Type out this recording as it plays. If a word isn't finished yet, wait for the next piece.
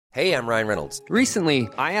Hey, I'm Ryan Reynolds. Recently,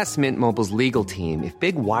 I asked Mint Mobile's legal team if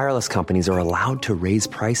big wireless companies are allowed to raise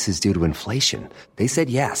prices due to inflation. They said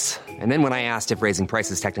yes. And then when I asked if raising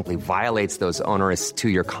prices technically violates those onerous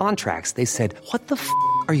two-year contracts, they said, "What the f***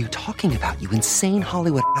 are you talking about, you insane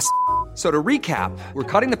Hollywood ass?" So to recap, we're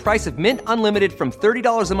cutting the price of Mint Unlimited from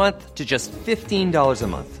 $30 a month to just $15 a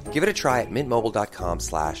month. Give it a try at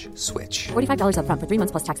mintmobile.com/switch. $45 up front for 3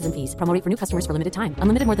 months plus taxes and fees. Promo rate for new customers for limited time.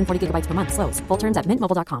 Unlimited more than 40 gigabytes per month. Slows full terms at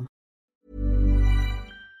mintmobile.com.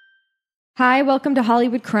 Hi, welcome to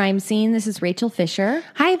Hollywood Crime Scene. This is Rachel Fisher.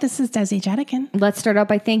 Hi, this is Desi Jetikin. Let's start out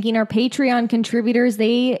by thanking our Patreon contributors.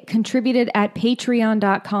 They contributed at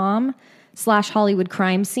patreon.com/Hollywood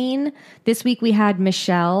Crime Scene. This week we had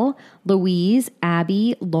Michelle, Louise,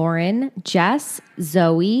 Abby, Lauren, Jess,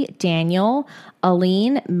 Zoe, Daniel,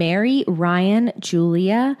 Aline, Mary, Ryan,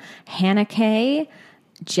 Julia, Hannah Kay,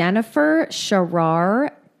 Jennifer, Sharar,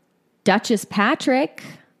 Duchess Patrick,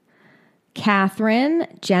 Catherine,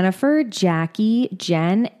 Jennifer, Jackie,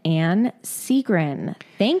 Jen, and Segrin.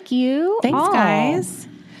 Thank you. Thanks, all. guys.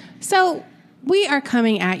 So we are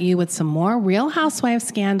coming at you with some more Real Housewives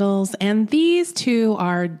scandals, and these two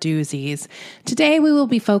are doozies. Today we will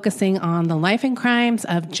be focusing on the life and crimes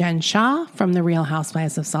of Jen Shah from the Real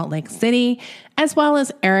Housewives of Salt Lake City, as well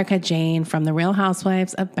as Erika Jayne from the Real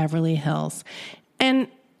Housewives of Beverly Hills. And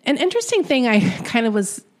an interesting thing I kind of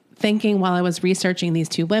was thinking while I was researching these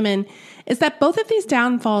two women is that both of these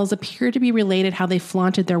downfalls appear to be related how they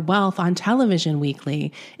flaunted their wealth on television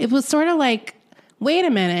weekly. It was sort of like, wait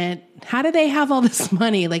a minute, how do they have all this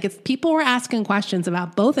money? Like, it's people were asking questions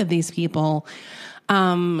about both of these people,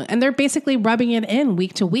 and they're basically rubbing it in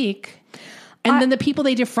week to week. And then the people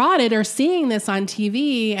they defrauded are seeing this on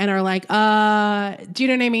TV and are like, do you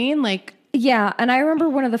know what I mean? Like, yeah, and I remember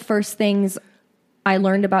one of the first things I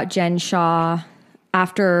learned about Jen Shah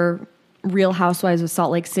after Real Housewives of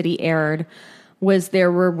Salt Lake City aired was there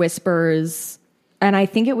were whispers, and I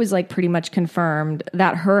think it was like pretty much confirmed,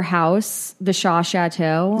 that her house, the Shah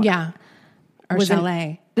Chateau. Yeah. Or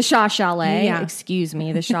chalet. The Shah Chalet. Yeah. Excuse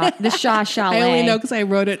me. The Shah Chalet. I only know because I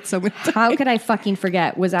wrote it so many times. How could I fucking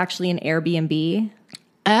forget? Was actually an Airbnb.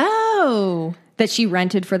 Oh. That she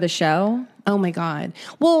rented for the show. Oh my God.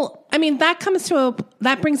 Well, I mean, that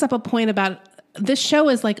brings up a point about this show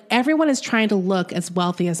is like everyone is trying to look as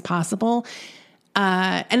wealthy as possible.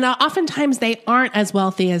 And oftentimes they aren't as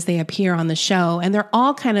wealthy as they appear on the show. And they're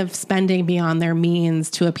all kind of spending beyond their means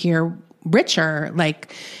to appear richer.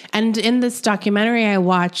 And in this documentary I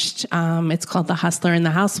watched, it's called The Hustler and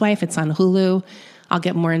the Housewife. It's on Hulu. I'll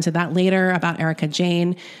get more into that later about Erika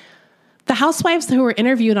Jayne. The housewives who were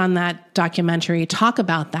interviewed on that documentary talk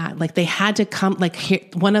about that. Like they had to come,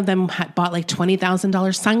 one of them had bought like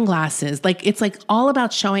 $20,000 sunglasses. Like it's like all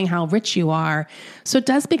about showing how rich you are. So it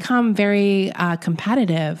does become very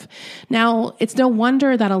competitive. Now, it's no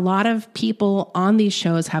wonder that a lot of people on these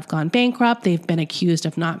shows have gone bankrupt. They've been accused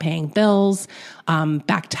of not paying bills,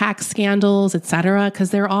 back tax scandals, et cetera,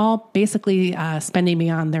 because they're all basically spending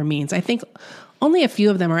beyond their means. I think only a few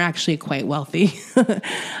of them are actually quite wealthy.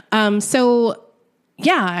 So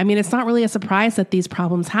yeah, I mean, it's not really a surprise that these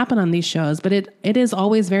problems happen on these shows, but it is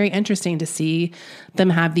always very interesting to see them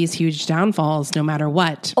have these huge downfalls no matter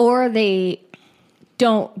what. Or they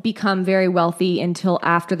don't become very wealthy until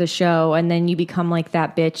after the show, and then you become like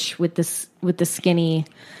that bitch with the skinny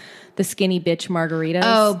bitch margaritas.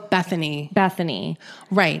 Oh, Bethany.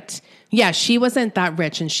 Right. Yeah, she wasn't that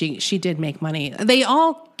rich, and she did make money. They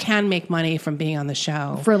all can make money from being on the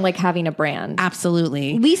show. For like having a brand.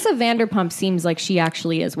 Absolutely. Lisa Vanderpump seems like she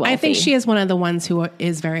actually is wealthy. I think she is one of the ones who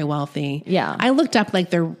is very wealthy. Yeah. I looked up like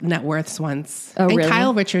their net worths once. Oh, really? And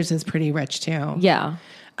Kyle Richards is pretty rich too. Yeah.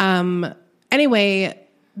 Anyway,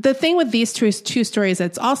 the thing with these two stories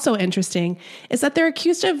that's also interesting is that they're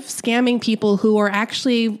accused of scamming people who are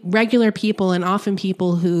actually regular people and often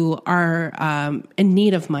people who are in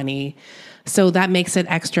need of money. So that makes it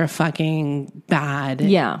extra fucking bad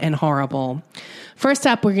and horrible. First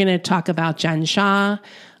up, we're going to talk about Jen Shah.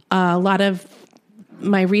 A lot of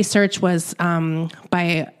my research was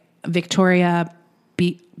by Victoria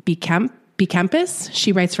Kempis.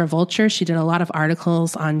 She writes for Vulture. She did a lot of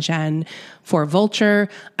articles on Jen for Vulture.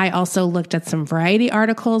 I also looked at some Variety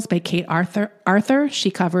articles by Kate Arthur. She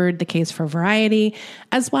covered the case for Variety,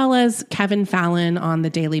 as well as Kevin Fallon on The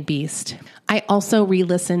Daily Beast. I also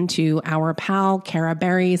re-listened to our pal Cara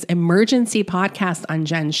Berry's emergency podcast on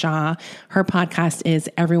Jen Shah. Her podcast is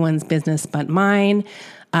Everyone's Business But Mine.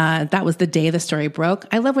 That was the day the story broke.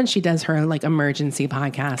 I love when she does her like emergency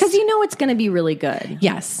podcast. Because you know it's going to be really good.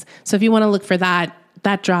 Yes. So if you want to look for that,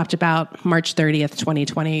 that dropped about March 30th,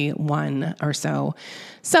 2021 or so.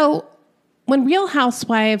 So When Real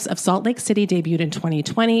Housewives of Salt Lake City debuted in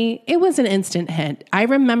 2020, it was an instant hit. I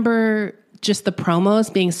remember just the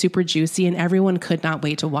promos being super juicy and everyone could not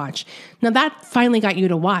wait to watch. Now that finally got you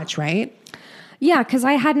to watch, right? Yeah, because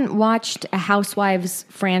I hadn't watched a Housewives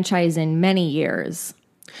franchise in many years.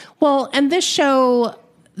 Well, and the show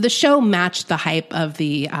matched the hype of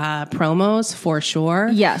the promos for sure.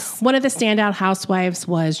 Yes. One of the standout housewives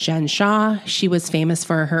was Jen Shah. She was famous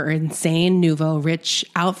for her insane nouveau rich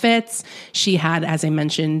outfits. She had, as I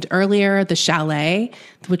mentioned earlier, the chalet,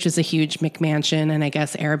 which was a huge McMansion and I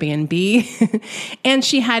guess Airbnb. And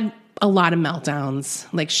she had a lot of meltdowns.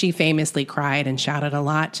 Like she famously cried and shouted a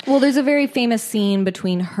lot. Well, there's a very famous scene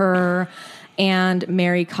between her and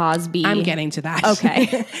Mary Cosby. I'm getting to that.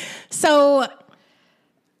 Okay. So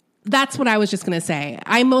that's what I was just going to say.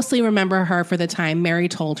 I mostly remember her for the time Mary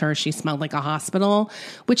told her she smelled like a hospital,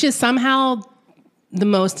 which is somehow the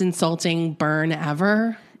most insulting burn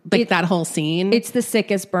ever. Like that whole scene. It's the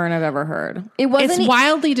sickest burn I've ever heard. It's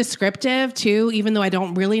wildly descriptive too, even though I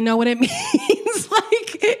don't really know what it means.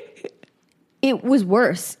 It was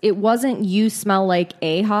worse. It wasn't you smell like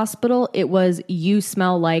a hospital. It was you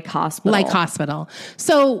smell like hospital. Like hospital.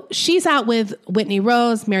 So she's out with Whitney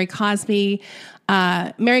Rose, Mary Cosby.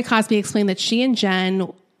 Mary Cosby explained that she and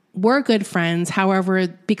Jen were good friends. However,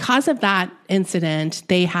 because of that incident,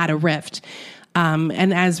 they had a rift.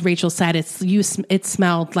 And as Rachel said, it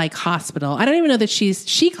smelled like hospital. I don't even know that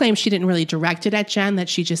she claims she didn't really direct it at Jen, that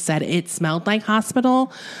she just said it smelled like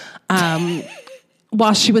hospital.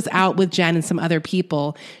 While she was out with Jen and some other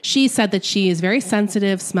people, she said that she is very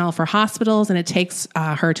sensitive smell for hospitals and it takes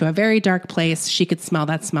her to a very dark place. She could smell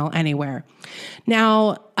that smell anywhere.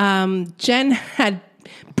 Now, Jen had,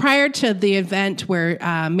 prior to the event where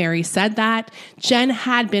Mary said that, Jen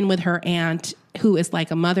had been with her aunt, who is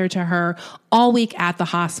like a mother to her, all week at the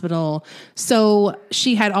hospital. So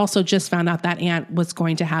she had also just found out that aunt was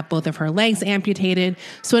going to have both of her legs amputated.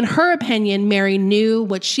 So in her opinion, Mary knew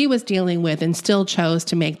what she was dealing with and still chose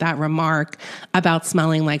to make that remark about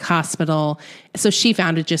smelling like hospital. So she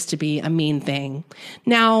found it just to be a mean thing.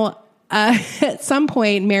 Now, at some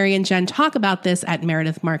point, Mary and Jen talk about this at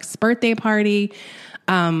Meredith Marks' birthday party.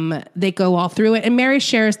 They go all through it. And Mary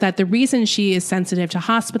shares that the reason she is sensitive to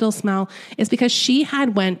hospital smell is because she had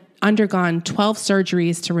undergone 12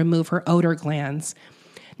 surgeries to remove her odor glands.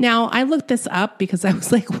 Now, I looked this up because I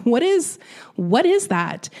was like, what is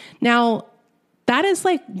that? Now, that is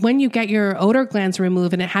like when you get your odor glands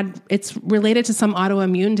removed, and it's related to some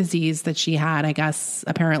autoimmune disease that she had, I guess,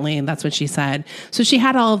 apparently, and that's what she said. So she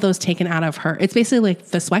had all of those taken out of her. It's basically like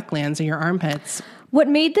the sweat glands in your armpits. What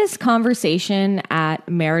made this conversation at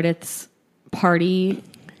Meredith's party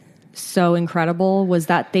so incredible was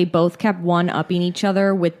that they both kept one-upping each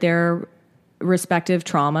other with their respective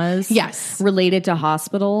traumas. Yes. Related to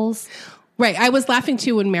hospitals. Right. I was laughing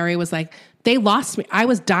too when Mary was like, they lost me. I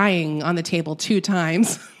was dying on the table 2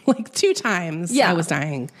 times. Like 2 times I was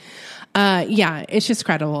dying. Yeah, it's just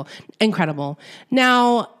incredible.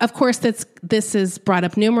 Now, of course, this is brought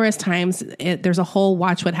up numerous times. There's a whole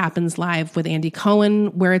Watch What Happens Live with Andy Cohen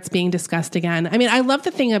where it's being discussed again. I mean, I love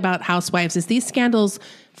the thing about Housewives is these scandals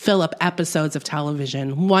fill up episodes of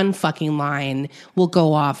television. One fucking line will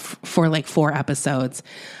go off for like 4 episodes.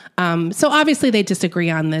 So obviously they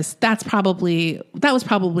disagree on this. That was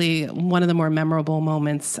probably one of the more memorable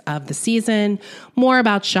moments of the season. More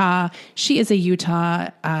about Shah. She is a Utah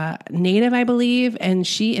native, I believe, and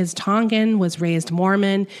she is Tongan, was raised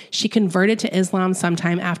Mormon. She converted to Islam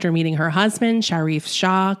sometime after meeting her husband, Sharif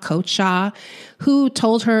Shah, Coach Shah, who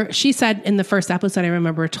told her, she said in the first episode, I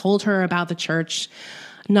remember, told her about the church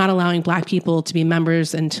not allowing Black people to be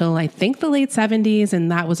members until I think the late 70s,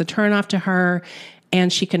 and that was a turnoff to her.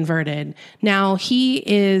 And she converted. Now, he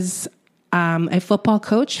is a football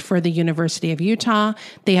coach for the University of Utah.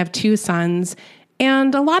 They have 2 sons.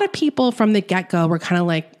 And a lot of people from the get-go were kind of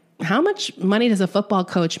like, how much money does a football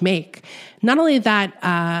coach make? Not only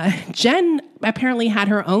that, Jen apparently had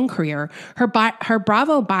her own career. Her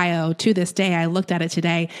Bravo bio to this day, I looked at it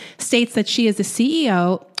today, states that she is the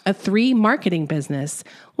CEO of 3 marketing business.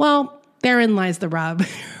 Well, therein lies the rub,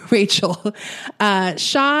 Rachel.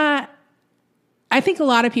 Shah, I think a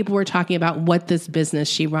lot of people were talking about what this business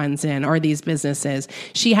she runs in, or these businesses.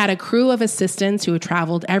 She had a crew of assistants who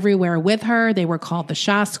traveled everywhere with her. They were called the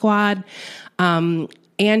Shah Squad.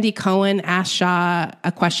 Andy Cohen asked Shaw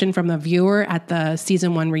a question from the viewer at the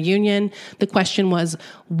season 1 reunion. The question was,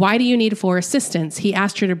 why do you need 4 assistants? He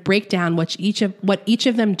asked her to break down what each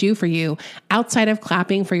of them do for you outside of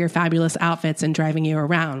clapping for your fabulous outfits and driving you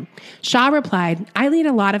around. Shaw replied, I need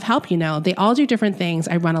a lot of help, you know. They all do different things.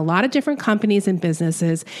 I run a lot of different companies and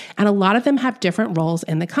businesses, and a lot of them have different roles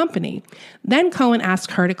in the company. Then Cohen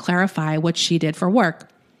asked her to clarify what she did for work.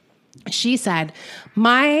 She said,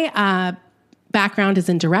 my background is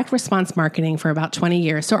in direct response marketing for about 20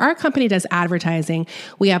 years. So our company does advertising.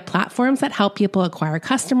 We have platforms that help people acquire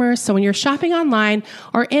customers. So when you're shopping online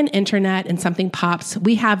or in internet and something pops,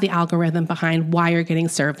 we have the algorithm behind why you're getting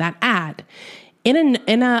served that ad. In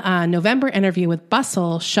a November interview with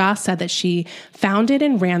Bustle, Shaw said that she founded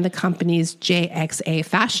and ran the companies JXA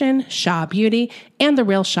Fashion, Shaw Beauty, and The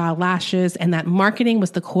Real Shaw Lashes, and that marketing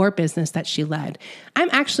was the core business that she led. I'm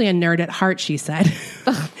actually a nerd at heart, she said.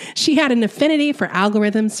 She had an affinity for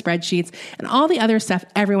algorithms, spreadsheets, and all the other stuff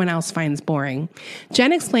everyone else finds boring.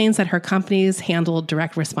 Jen explains that her companies handled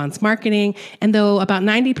direct response marketing, and though about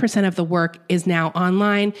 90% of the work is now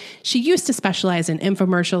online, she used to specialize in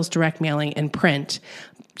infomercials, direct mailing, and print.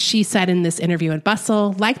 She said in this interview at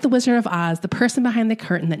Bustle, like the Wizard of Oz, the person behind the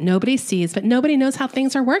curtain that nobody sees, but nobody knows how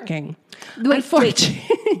things are working. Wait.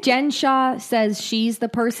 Jen Shaw says she's the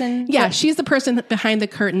person? Yeah, she's the person behind the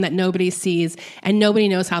curtain that nobody sees, and nobody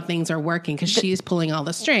knows how things are working because she's pulling all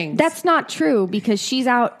the strings. That's not true because she's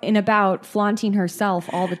out and about flaunting herself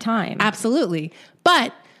all the time. Absolutely.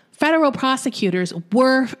 But federal prosecutors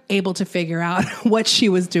were able to figure out what she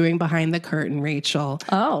was doing behind the curtain, Rachel.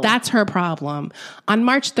 Oh. That's her problem. On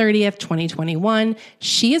March 30th, 2021,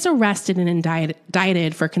 she is arrested and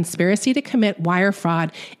indicted for conspiracy to commit wire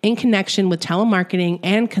fraud in connection with telemarketing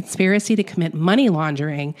and conspiracy to commit money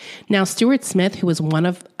laundering. Now, Stuart Smith, who was one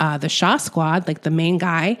of the Shaw squad, like the main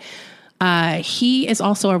guy, he is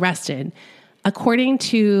also arrested. According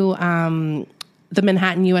to the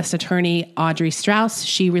Manhattan U.S. Attorney Audrey Strauss,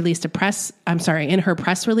 she released in her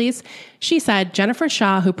press release, she said, Jennifer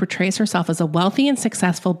Shaw, who portrays herself as a wealthy and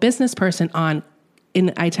successful business person on,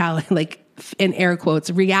 in italic, like in air quotes,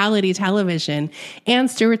 reality television, and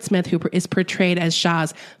Stuart Smith, who is portrayed as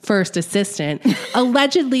Shaw's first assistant,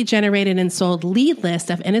 allegedly generated and sold lead lists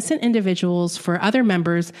of innocent individuals for other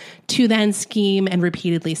members to then scheme and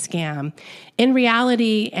repeatedly scam. In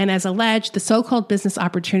reality, and as alleged, the so-called business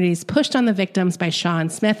opportunities pushed on the victims by Shaw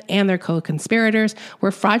and Smith and their co-conspirators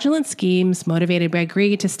were fraudulent schemes motivated by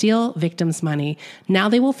greed to steal victims' money. Now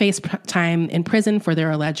they will face time in prison for their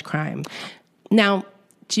alleged crime. Now,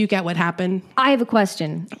 do you get what happened? I have a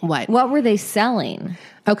question. What? What were they selling?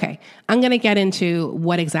 Okay, I'm going to get into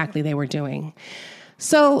what exactly they were doing.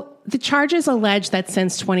 So the charges allege that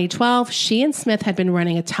since 2012, she and Smith had been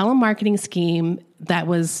running a telemarketing scheme that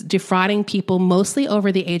was defrauding people mostly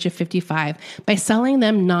over the age of 55 by selling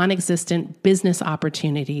them non-existent business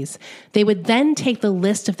opportunities. They would then take the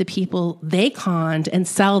list of the people they conned and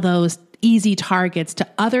sell those easy targets to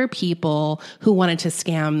other people who wanted to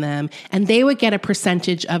scam them, and they would get a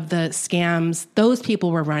percentage of the scams those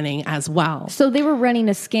people were running as well. So they were running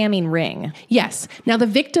a scamming ring. Yes. Now, the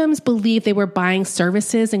victims believed they were buying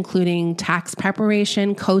services, including tax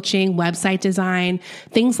preparation, coaching, website design,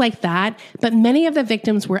 things like that. But many of the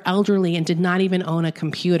victims were elderly and did not even own a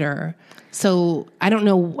computer. So I don't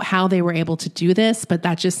know how they were able to do this, but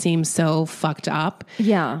that just seems so fucked up.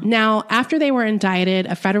 Yeah. Now, after they were indicted,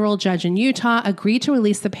 a federal judge in Utah agreed to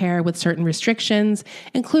release the pair with certain restrictions,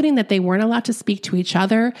 including that they weren't allowed to speak to each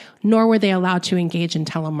other, nor were they allowed to engage in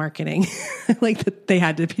telemarketing. Like they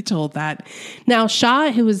had to be told that. Now,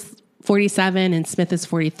 Shaw, who was 47 and Smith is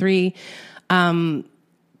 43,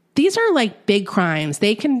 these are like big crimes.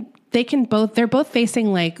 They're both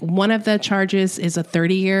facing, like, one of the charges is a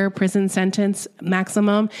 30-year prison sentence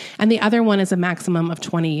maximum, and the other one is a maximum of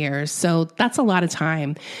 20 years. So that's a lot of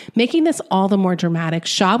time. Making this all the more dramatic,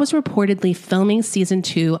 Shaw was reportedly filming season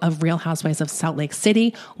 2 of Real Housewives of Salt Lake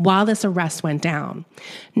City while this arrest went down.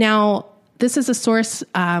 Now, this is a source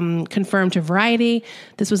confirmed to Variety.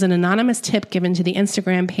 This was an anonymous tip given to the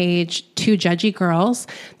Instagram page Two Judgy Girls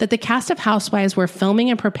that the cast of Housewives were filming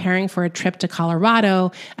and preparing for a trip to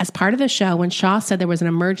Colorado as part of the show when Shaw said there was an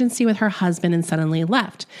emergency with her husband and suddenly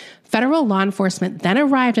left. Federal law enforcement then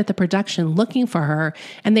arrived at the production looking for her,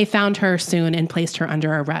 and they found her soon and placed her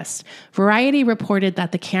under arrest. Variety reported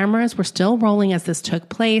that the cameras were still rolling as this took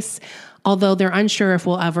place, although they're unsure if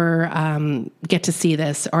we'll ever get to see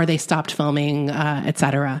this or they stopped filming,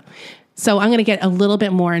 etc. So I'm going to get a little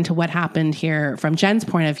bit more into what happened here from Jen's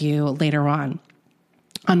point of view later on.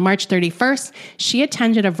 On March 31st, she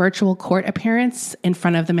attended a virtual court appearance in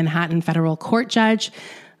front of the Manhattan federal court judge.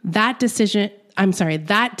 That decision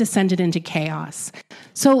that descended into chaos.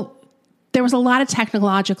 So there was a lot of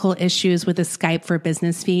technological issues with the Skype for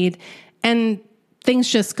Business feed, and things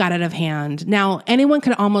just got out of hand. Now, anyone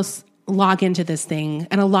could almost log into this thing,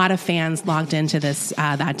 and a lot of fans logged into this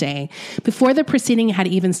that day. Before the proceeding had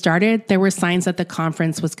even started, there were signs that the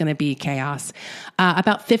conference was going to be chaos.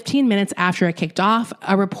 About 15 minutes after it kicked off,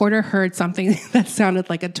 a reporter heard something that sounded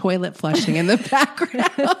like a toilet flushing in the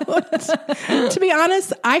background. To be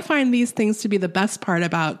honest, I find these things to be the best part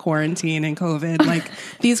about quarantine and COVID. Like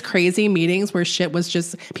these crazy meetings where shit was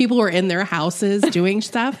just, people were in their houses doing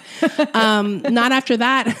stuff. Not after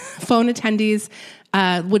that, phone attendees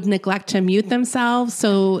would neglect to mute themselves.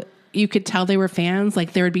 So you could tell they were fans.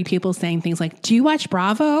 Like there would be people saying things like, "Do you watch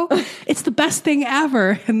Bravo? It's the best thing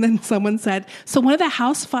ever." And then someone said, "So one of the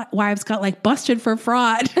housewives got like busted for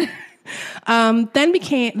fraud." Then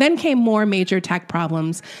came more major tech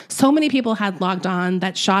problems. So many people had logged on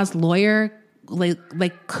that Shah's lawyer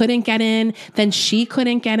like couldn't get in. Then she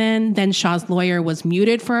couldn't get in. Then Shah's lawyer was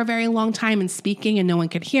muted for a very long time and speaking, and no one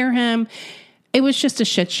could hear him. It was just a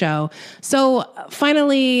shit show. So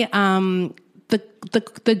finally,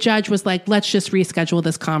 the judge was like, let's just reschedule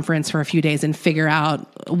this conference for a few days and figure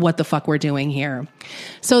out what the fuck we're doing here.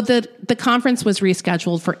 So the conference was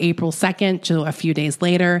rescheduled for April 2nd, so a few days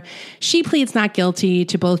later. She pleads not guilty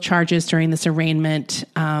to both charges during this arraignment,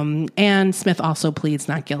 and Smith also pleads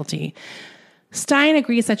not guilty. Stein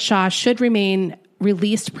agrees that Shah should remain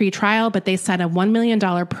released pre-trial, but they set a $1 million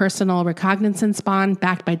personal recognizance bond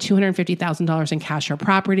backed by $250,000 in cash or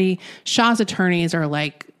property. Shah's attorneys are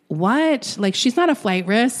like, what? Like, she's not a flight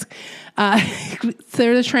risk. So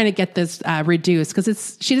they're just trying to get this reduced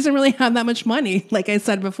because she doesn't really have that much money. Like I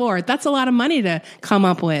said before, that's a lot of money to come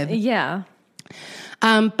up with. Yeah.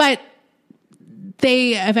 But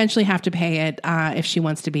they eventually have to pay it if she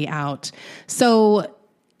wants to be out. So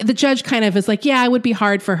the judge kind of is like, yeah, it would be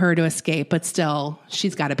hard for her to escape, but still,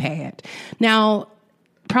 she's got to pay it. Now,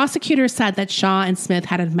 prosecutors said that Shah and Smith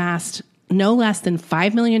had amassed no less than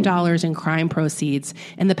 $5 million in crime proceeds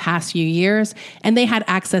in the past few years, and they had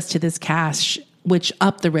access to this cash, which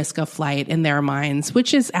upped the risk of flight in their minds,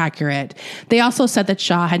 which is accurate. They also said that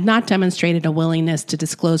Shah had not demonstrated a willingness to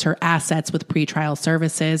disclose her assets with pretrial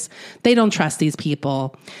services. They don't trust these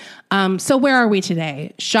people. So where are we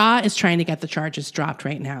today? Shah is trying to get the charges dropped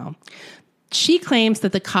right now. She claims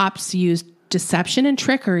that the cops used deception and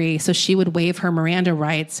trickery so she would waive her Miranda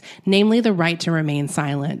rights, namely the right to remain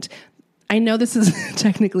silent. I know this is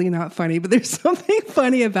technically not funny, but there's something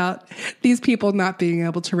funny about these people not being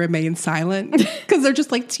able to remain silent because they're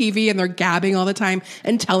just like TV and they're gabbing all the time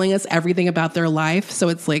and telling us everything about their life. So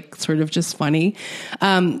it's like sort of just funny.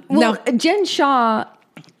 Now, Jen Shah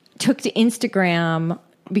took to Instagram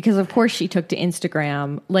because of course she took to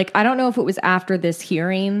Instagram. Like, I don't know if it was after this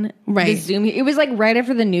hearing, right? The Zoom, it was like right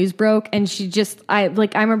after the news broke, and she just, I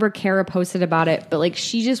remember Kara posted about it, but like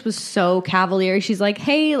she just was so cavalier. She's like,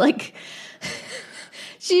 hey, like,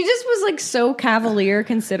 she just was like so cavalier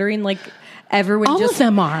considering like everyone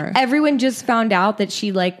everyone just found out that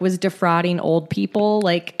she like was defrauding old people,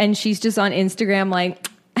 like, and she's just on Instagram like,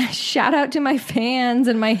 shout out to my fans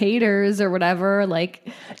and my haters or whatever. Like,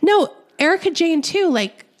 no. Erica Jane too,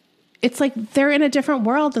 like, it's like they're in a different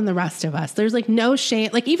world than the rest of us. There's like no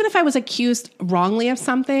shame. Like, even if I was accused wrongly of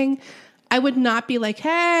something, I would not be like,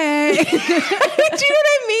 hey, do you know what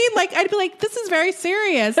I mean? Like, I'd be like, this is very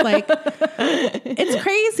serious. Like, it's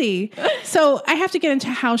crazy. So I have to get into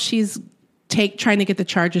how she's trying to get the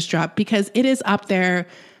charges dropped, because it is up there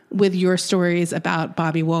with your stories about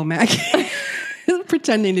Bobby Womack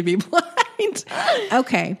pretending to be blind.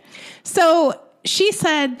 Okay. So she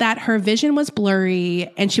said that her vision was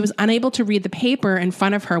blurry and she was unable to read the paper in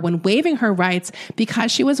front of her when waiving her rights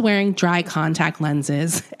because she was wearing dry contact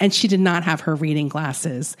lenses and she did not have her reading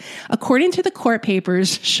glasses. According to the court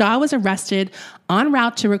papers, Shah was arrested en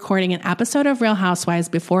route to recording an episode of Real Housewives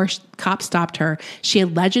before cops stopped her. She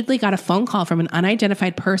allegedly got a phone call from an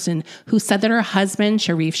unidentified person who said that her husband,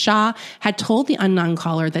 Sharif Shah, had told the unknown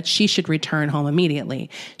caller that she should return home immediately.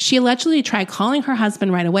 She allegedly tried calling her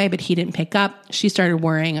husband right away, but he didn't pick up. She started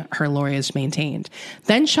worrying, her lawyers maintained.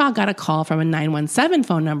 Then Shah got a call from a 917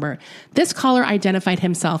 phone number. This caller identified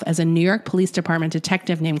himself as a New York Police Department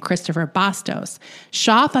detective named Christopher Bastos.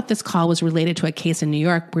 Shah thought this call was related to a case in New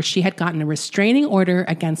York where she had gotten a restraining order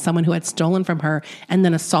against someone who had stolen from her and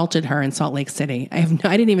then assaulted her in Salt Lake City. I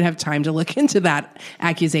didn't even have time to look into that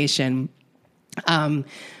accusation.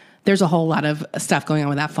 there's a whole lot of stuff going on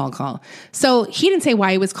with that phone call. So he didn't say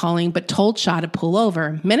why he was calling, but told Shaw to pull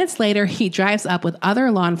over. Minutes later, he drives up with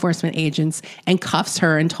other law enforcement agents and cuffs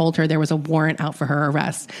her and told her there was a warrant out for her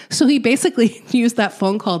arrest. So he basically used that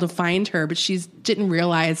phone call to find her, but she didn't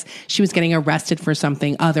realize she was getting arrested for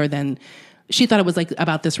something other than she thought it was like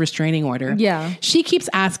about this restraining order. Yeah. She keeps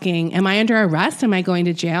asking, am I under arrest? Am I going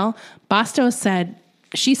to jail?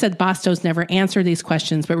 She said Bastos never answered these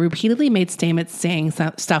questions, but repeatedly made statements saying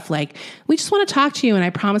stuff like, we just want to talk to you, and I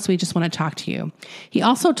promise we just want to talk to you. He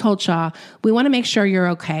also told Shaw, we want to make sure you're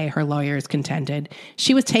okay, her lawyers contended.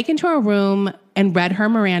 She was taken to a room and read her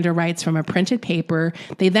Miranda rights from a printed paper.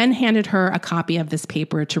 They then handed her a copy of this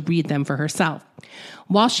paper to read them for herself.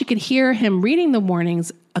 While she could hear him reading the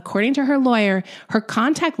warnings, according to her lawyer, her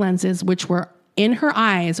contact lenses, which were in her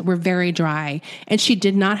eyes, were very dry, and she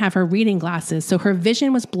did not have her reading glasses, so her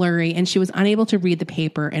vision was blurry and she was unable to read the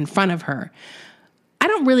paper in front of her. I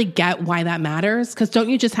don't really get why that matters, because don't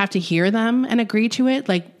you just have to hear them and agree to it?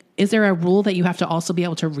 Like, is there a rule that you have to also be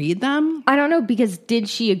able to read them? I don't know, because did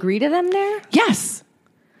she agree to them there? Yes.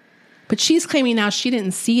 But she's claiming now she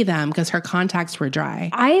didn't see them because her contacts were dry.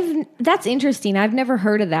 That's interesting. I've never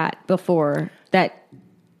heard of that before, that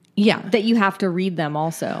you have to read them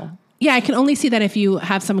also. Yeah, I can only see that if you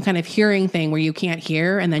have some kind of hearing thing where you can't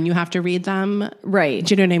hear and then you have to read them. Right.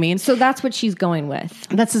 Do you know what I mean? So that's what she's going with.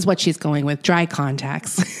 This is what she's going with, dry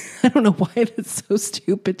contacts. I don't know why that's so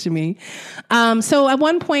stupid to me. So at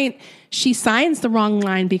one point, she signs the wrong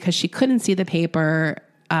line because she couldn't see the paper.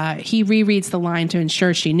 He rereads the line to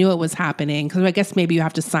ensure she knew it was happening, because I guess maybe you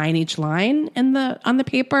have to sign each line on the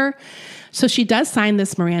paper. So she does sign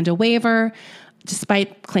this Miranda waiver.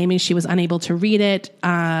 Despite claiming she was unable to read it,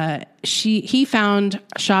 he found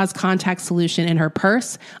Shaw's contact solution in her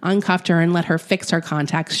purse, uncuffed her, and let her fix her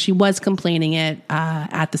contacts. She was complaining it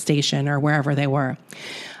at the station or wherever they were.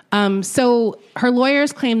 So her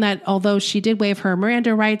lawyers claim that although she did waive her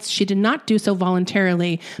Miranda rights, she did not do so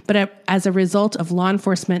voluntarily, but as a result of law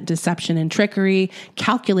enforcement deception and trickery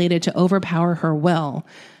calculated to overpower her will.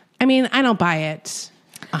 I mean, I don't buy it.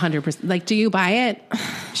 100%. Like, do you buy it?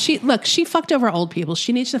 She fucked over old people.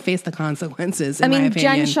 She needs to face the consequences, in my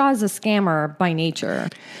opinion. Jen Shaw's a scammer by nature.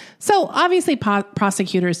 So obviously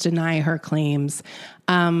prosecutors deny her claims.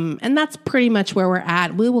 And that's pretty much where we're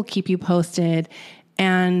at. We will keep you posted.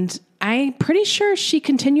 And I'm pretty sure she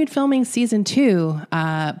continued filming season 2.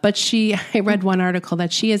 But I read one article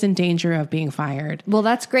that she is in danger of being fired. Well,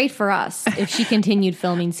 that's great for us if she continued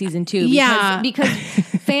filming season 2. Because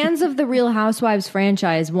fans of the Real Housewives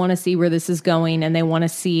franchise want to see where this is going, and they want to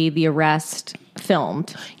see the arrest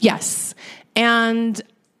filmed. Yes. And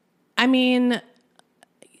I mean,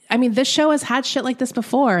 this show has had shit like this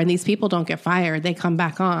before, and these people don't get fired. They come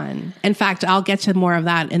back on. In fact, I'll get to more of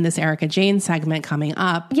that in this Erika Jayne segment coming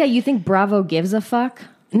up. Yeah, you think Bravo gives a fuck?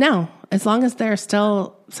 No, as long as they're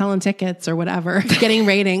still selling tickets or whatever, getting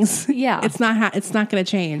ratings. Yeah. It's not going to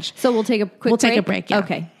change. So we'll take a quick break? Take a break, yeah.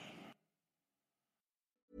 Okay.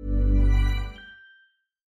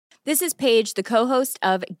 This is Paige, the co-host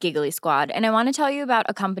of Giggly Squad, and I want to tell you about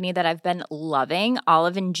a company that I've been loving,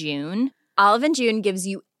 Olive & June. Olive & June gives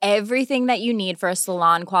you everything that you need for a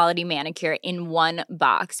salon-quality manicure in one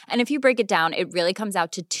box. And if you break it down, it really comes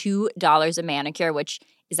out to $2 a manicure, which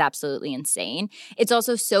is absolutely insane. It's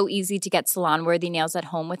also so easy to get salon-worthy nails at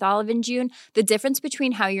home with Olive & June. The difference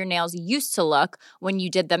between how your nails used to look when you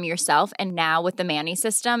did them yourself and now with the Mani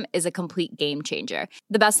system is a complete game changer.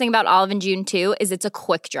 The best thing about Olive & June, too, is it's a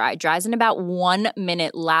quick dry. Dries in about 1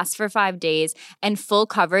 minute, lasts for 5 days, and full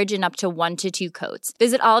coverage in up to 1 to 2 coats.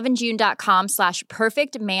 Visit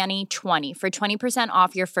oliveandjune.com/perfectmani20 for 20%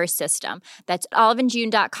 off your first system. That's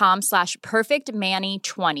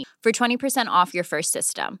oliveandjune.com/perfectmani20 for 20% off your first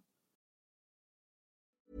system.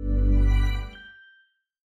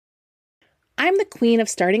 I'm the queen of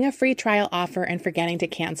starting a free trial offer and forgetting to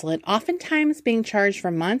cancel it, oftentimes being charged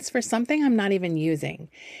for months for something I'm not even using.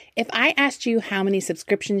 If I asked you how many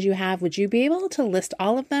subscriptions you have, would you be able to list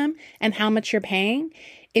all of them and how much you're paying?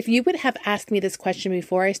 If you would have asked me this question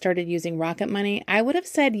before I started using Rocket Money, I would have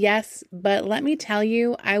said yes, but let me tell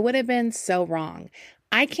you, I would have been so wrong.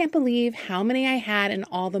 I can't believe how many I had and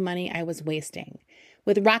all the money I was wasting.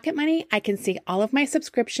 With Rocket Money, I can see all of my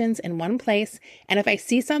subscriptions in one place, and if I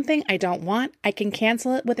see something I don't want, I can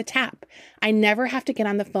cancel it with a tap. I never have to get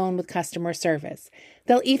on the phone with customer service.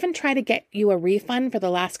 They'll even try to get you a refund for the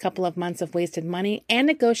last couple of months of wasted money and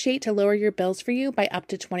negotiate to lower your bills for you by up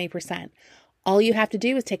to 20%. All you have to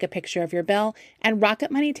do is take a picture of your bill, and Rocket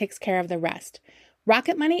Money takes care of the rest.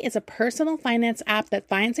 Rocket Money is a personal finance app that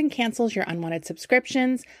finds and cancels your unwanted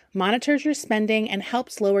subscriptions, monitors your spending, and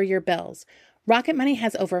helps lower your bills. Rocket Money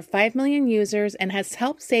has over 5 million users and has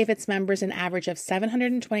helped save its members an average of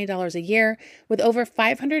 $720 a year with over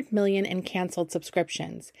 500 million in canceled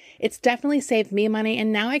subscriptions. It's definitely saved me money,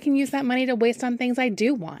 and now I can use that money to waste on things I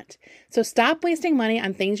do want. So stop wasting money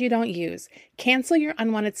on things you don't use. Cancel your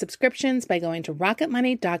unwanted subscriptions by going to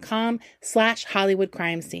rocketmoney.com/Hollywood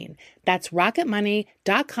crime scene. That's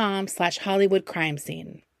rocketmoney.com/Hollywood crime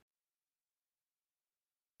scene.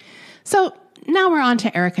 So now we're on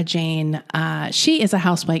to Erika Jayne. She is a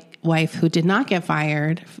housewife who did not get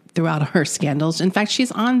fired throughout her scandals. In fact,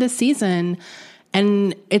 she's on this season,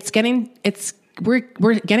 and we're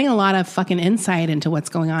getting a lot of fucking insight into what's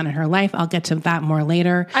going on in her life. I'll get to that more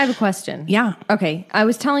later. I have a question. Yeah. Okay. I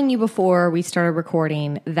was telling you before we started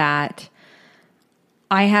recording that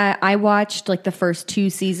I watched like the first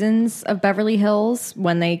 2 seasons of Beverly Hills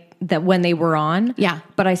when they were on. Yeah.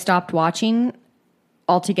 But I stopped watching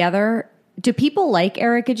altogether. Do people like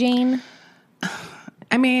Erika Jayne?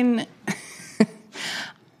 I mean,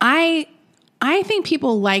 I think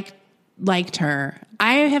people liked her.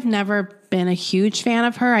 I have never been a huge fan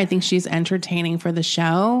of her. I think she's entertaining for the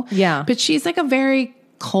show. Yeah. But she's like a very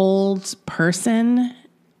cold person.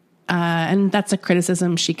 And that's a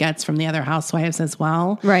criticism she gets from the other housewives as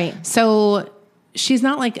well. Right. So she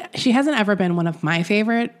hasn't ever been one of my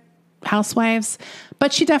favorite housewives,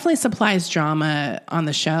 but she definitely supplies drama on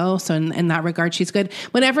the show. So in that regard, she's good.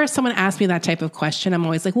 Whenever someone asks me that type of question, I'm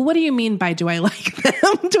always like, well, what do you mean by do I like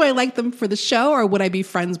them? Do I like them for the show, or would I be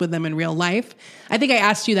friends with them in real life? I think I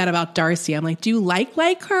asked you that about Darcy. I'm like, do you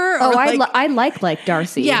like her? Or I like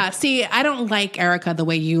Darcy. Yeah. See, I don't like Erika the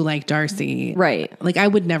way you like Darcy. Right. Like I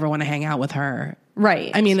would never want to hang out with her. Right.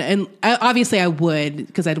 I mean, and obviously I would,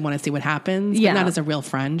 because I'd want to see what happens, but not as a real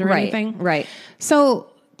friend or anything. Right. So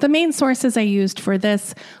the main sources I used for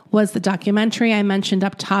this was the documentary I mentioned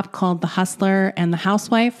up top called The Hustler and the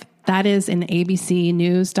Housewife. That is an ABC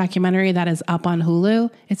News documentary that is up on Hulu.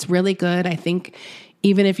 It's really good. I think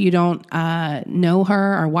even if you don't know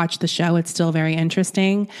her or watch the show, it's still very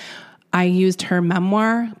interesting. I used her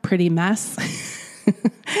memoir, Pretty Mess,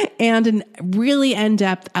 and a really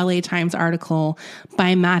in-depth LA Times article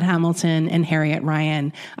by Matt Hamilton and Harriet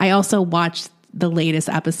Ryan. I also watched the latest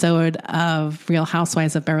episode of Real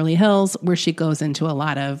Housewives of Beverly Hills, where she goes into a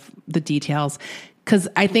lot of the details. Because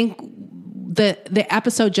I think the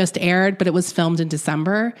episode just aired, but it was filmed in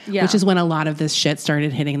December, which is when a lot of this shit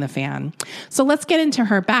started hitting the fan. So let's get into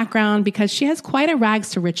her background, because she has quite a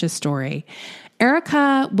rags to riches story.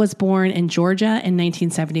 Erika was born in Georgia in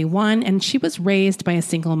 1971, and she was raised by a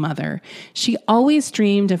single mother. She always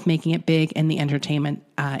dreamed of making it big in the entertainment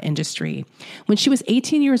industry. When she was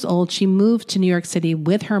 18 years old, she moved to New York City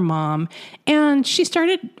with her mom, and she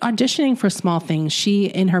started auditioning for small things. She,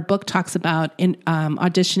 in her book, talks about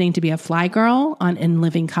auditioning to be a fly girl on In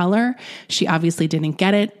Living Color. She obviously didn't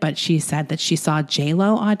get it, but she said that she saw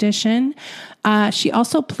J-Lo audition. She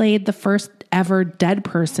also played the first ever dead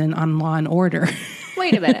person on Law and Order.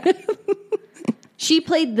 Wait a minute. She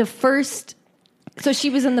played the first, so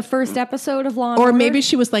she was in the first episode of Law and Order? Or maybe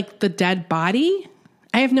she was like the dead body?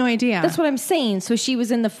 I have no idea. That's what I'm saying. So she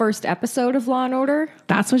was in the first episode of Law and Order?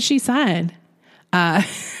 That's what she said.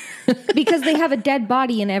 Because they have a dead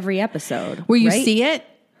body in every episode. Where you see it?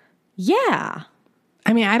 Yeah.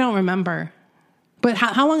 I mean, I don't remember. But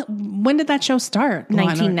how long, when did that show start?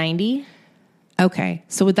 1990. Okay.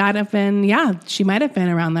 So would that have been, she might have been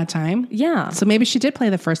around that time. Yeah. So maybe she did play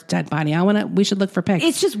the first dead body. We should look for pics.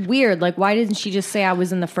 It's just weird. Like, why didn't she just say I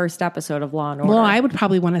was in the first episode of Law and Order? Well, I would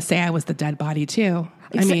probably want to say I was the dead body too.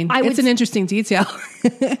 I mean, it's an interesting detail.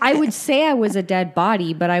 I would say I was a dead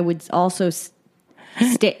body, but I would also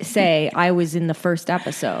say I was in the first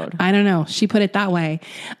episode. I don't know. She put it that way.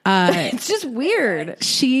 It's just weird.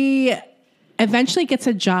 She eventually gets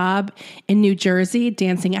a job in New Jersey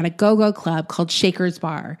dancing at a go-go club called Shaker's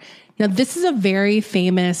Bar. Now, this is a very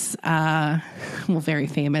famous, very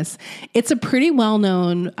famous. It's a pretty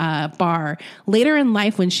well-known bar. Later in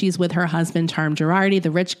life, when she's with her husband, Tom Girardi,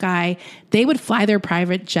 the rich guy, they would fly their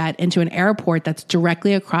private jet into an airport that's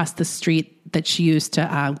directly across the street that she used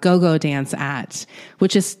to go-go dance at,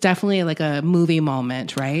 which is definitely like a movie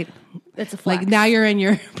moment, right? It's a flex. Like, now you're in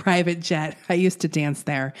your private jet. I used to dance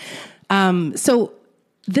there. So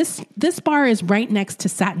this bar is right next to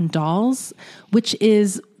Satin Dolls, which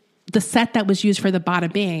is the set that was used for the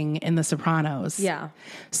Bada Bing in The Sopranos. Yeah.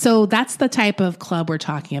 So that's the type of club we're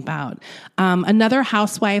talking about. Another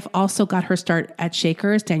housewife also got her start at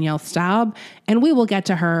Shaker's, Danielle Staub, and we will get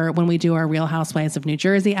to her when we do our Real Housewives of New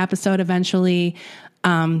Jersey episode eventually.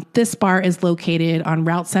 This bar is located on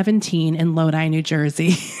Route 17 in Lodi, New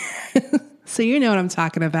Jersey. So you know what I'm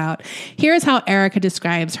talking about. Here's how Erica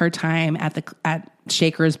describes her time at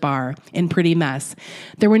Shaker's Bar in Pretty Mess.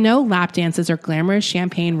 There were no lap dances or glamorous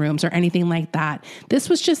champagne rooms or anything like that. This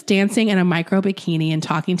was just dancing in a micro bikini and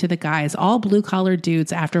talking to the guys, all blue-collar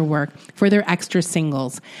dudes after work for their extra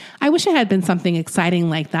singles. I wish it had been something exciting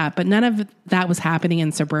like that, but none of that was happening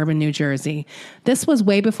in suburban New Jersey. This was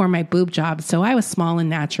way before my boob job, so I was small and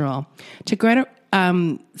natural. They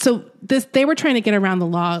were trying to get around the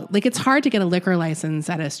law. Like, it's hard to get a liquor license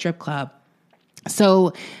at a strip club.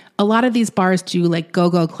 So a lot of these bars do like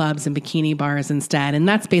go-go clubs and bikini bars instead. And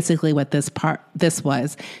that's basically what this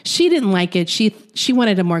was. She didn't like it. She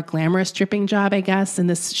wanted a more glamorous stripping job, I guess.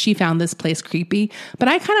 And she found this place creepy, but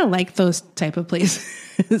I kind of like those type of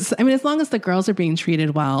places. I mean, as long as the girls are being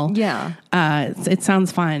treated well, yeah, it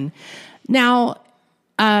sounds fun. Now,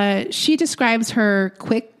 she describes her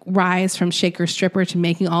quick rise from shaker stripper to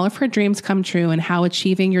making all of her dreams come true, and how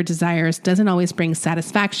achieving your desires doesn't always bring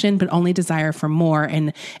satisfaction, but only desire for more,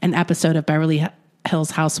 in an episode of Beverly Hills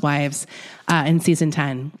Housewives in season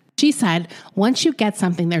 10. She said, once you get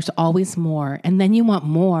something, there's always more, and then you want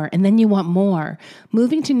more, and then you want more.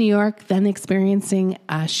 Moving to New York, then experiencing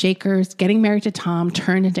Shakers, getting married to Tom,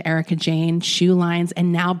 turned into Erica Jane, Shoe Lines,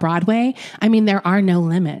 and now Broadway. I mean, there are no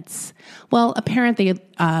limits. Well, apparently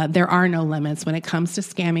there are no limits when it comes to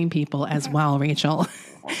scamming people as well, Rachel.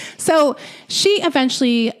 So she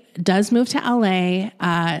eventually does move to LA.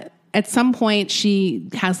 At some point, she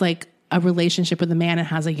has like a relationship with a man and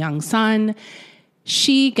has a young son.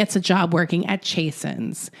 She gets a job working at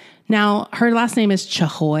Chasen's. Now, her last name is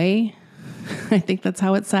Chahoy. I think that's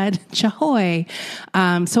how it's said. Chahoy.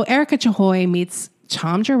 So Erica Chahoy meets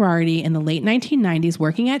Tom Girardi in the late 1990s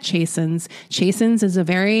working at Chasen's. Chasen's is a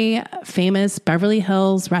very famous Beverly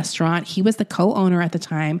Hills restaurant. He was the co-owner at the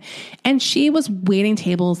time, and she was waiting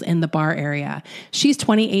tables in the bar area. She's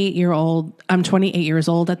 28 years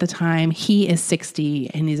old at the time. He is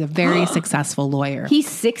 60, and he's a very successful lawyer. He's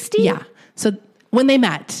 60? Yeah. So when they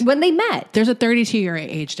met, there's a 32-year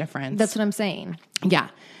age difference. That's what I'm saying. Yeah.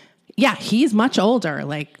 Yeah, he's much older,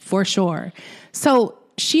 like, for sure. So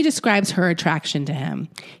she describes her attraction to him.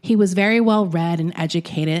 He was very well read and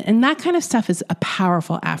educated, and that kind of stuff is a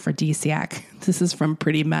powerful aphrodisiac. This is from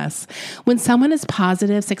Pretty Mess. When someone is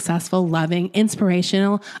positive, successful, loving,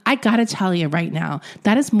 inspirational, I gotta tell you right now,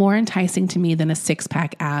 that is more enticing to me than a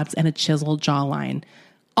six-pack abs and a chiseled jawline.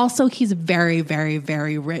 Also, he's very, very,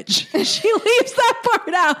 very rich. She leaves that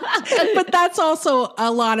part out, but that's also a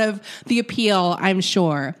lot of the appeal, I'm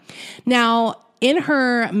sure. Now, in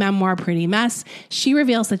her memoir, Pretty Mess, she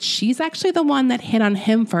reveals that she's actually the one that hit on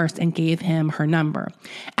him first and gave him her number.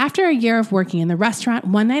 After a year of working in the restaurant,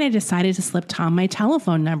 one night I decided to slip Tom my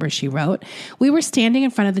telephone number, she wrote. We were standing in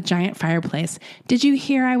front of the giant fireplace. Did you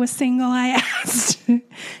hear I was single? I asked.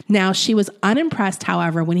 Now, she was unimpressed,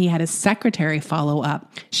 however, when he had his secretary follow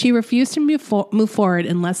up. She refused to move forward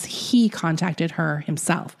unless he contacted her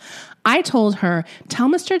himself. I told her, tell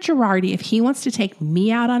Mr. Girardi if he wants to take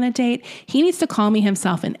me out on a date, he needs to call me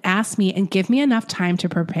himself and ask me and give me enough time to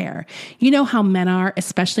prepare. You know how men are,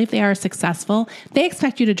 especially if they are successful. They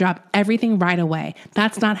expect you to drop everything right away.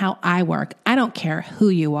 That's not how I work. I don't care who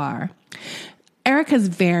you are. Erica's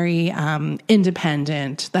very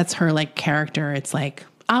independent. That's her like character. It's like,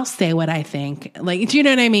 I'll say what I think. Like, do you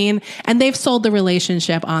know what I mean? And they've sold the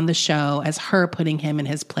relationship on the show as her putting him in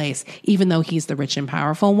his place, even though he's the rich and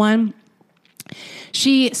powerful one.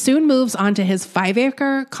 She soon moves onto his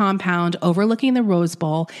 5-acre compound overlooking the Rose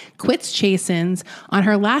Bowl, quits Chasen's. On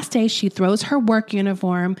her last day, she throws her work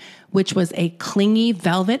uniform, which was a clingy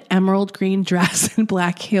velvet emerald green dress and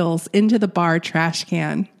black heels, into the bar trash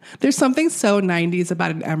can. There's something so 90s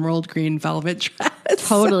about an emerald green velvet dress.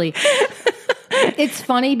 Totally. It's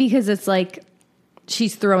funny because it's like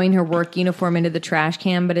she's throwing her work uniform into the trash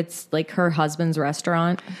can, but it's like her husband's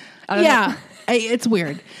restaurant. I don't know. It's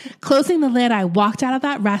weird. Closing the lid, I walked out of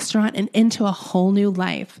that restaurant and into a whole new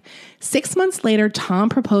life. 6 months later, Tom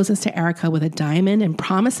proposes to Erica with a diamond and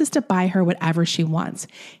promises to buy her whatever she wants.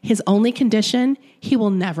 His only condition, he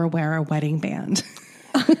will never wear a wedding band.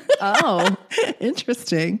 Oh,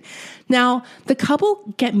 interesting. Now, the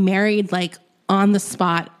couple get married like on the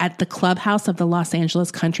spot at the clubhouse of the Los Angeles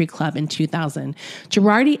Country Club in 2000.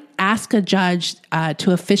 Girardi asked a judge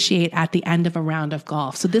to officiate at the end of a round of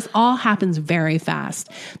golf. So this all happens very fast.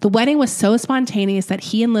 The wedding was so spontaneous that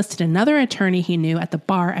he enlisted another attorney he knew at the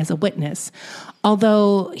bar as a witness.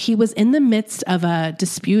 Although he was in the midst of a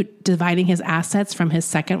dispute dividing his assets from his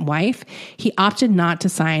second wife, he opted not to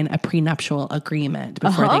sign a prenuptial agreement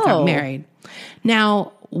before they got married.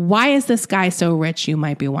 Now, why is this guy so rich, you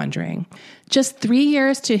might be wondering? Just 3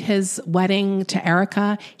 years to his wedding to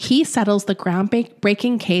Erica, he settles the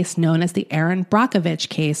groundbreaking case known as the Erin Brockovich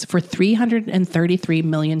case for $333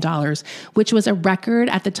 million, which was a record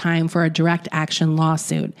at the time for a direct action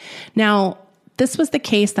lawsuit. Now, this was the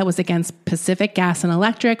case that was against Pacific Gas and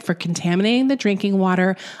Electric for contaminating the drinking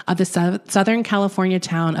water of the Southern California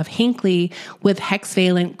town of Hinckley with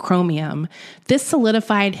hexavalent chromium. This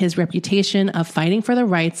solidified his reputation of fighting for the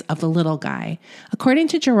rights of the little guy. According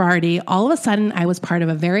to Girardi, all of a sudden I was part of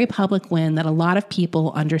a very public win that a lot of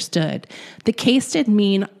people understood. The case did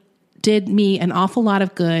me an awful lot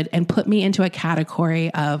of good and put me into a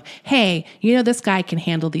category of, hey, this guy can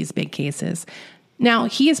handle these big cases. Now,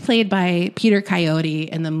 he is played by Peter Coyote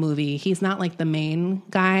in the movie. He's not like the main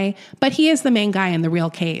guy, but he is the main guy in the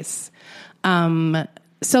real case.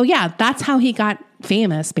 So yeah, that's how he got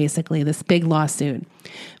famous, basically, this big lawsuit.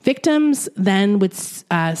 Victims then would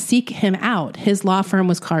seek him out. His law firm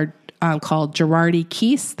was called Girardi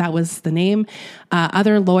Keese. That was the name.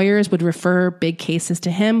 Other lawyers would refer big cases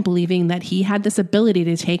to him, believing that he had this ability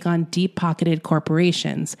to take on deep-pocketed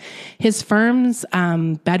corporations. His firm's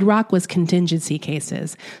bedrock was contingency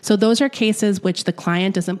cases. So those are cases which the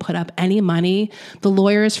client doesn't put up any money. The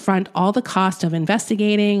lawyers front all the cost of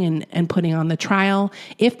investigating and putting on the trial.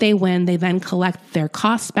 If they win, they then collect their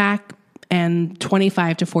costs back and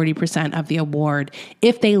 25 to 40% of the award.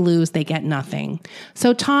 If they lose, they get nothing.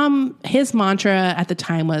 So Tom, his mantra at the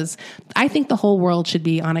time was, I think the whole world should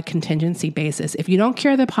be on a contingency basis. If you don't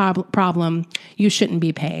cure the problem, you shouldn't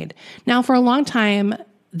be paid. Now, for a long time,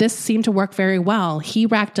 this seemed to work very well. He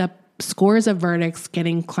racked up scores of verdicts,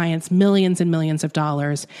 getting clients millions and millions of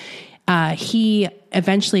dollars. He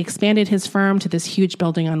eventually expanded his firm to this huge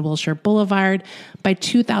building on Wilshire Boulevard. By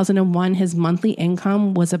 2001, his monthly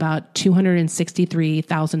income was about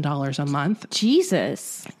 $263,000 a month.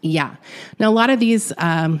 Jesus. Yeah. Now, a lot of these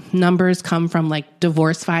numbers come from like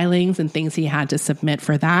divorce filings and things he had to submit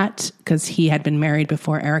for that because he had been married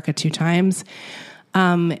before Erica 2 times.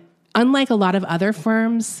 Unlike a lot of other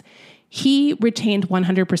firms, he retained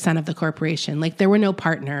 100% of the corporation. Like there were no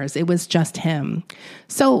partners. It was just him.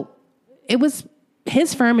 So it was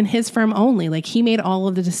his firm and his firm only. Like he made all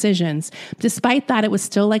of the decisions. Despite that, it was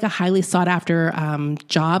still like a highly sought after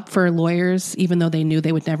job for lawyers, even though they knew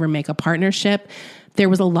they would never make a partnership. There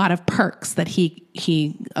was a lot of perks that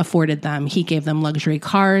he afforded them. He gave them luxury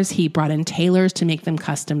cars. He brought in tailors to make them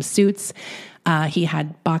custom suits. He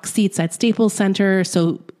had box seats at Staples Center.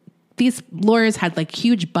 So these lawyers had like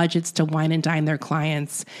huge budgets to wine and dine their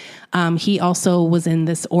clients. He also was in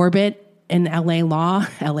this orbit in LA law,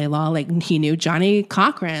 like he knew Johnny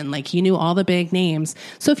Cochran, like he knew all the big names.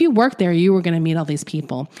 So if you worked there, you were going to meet all these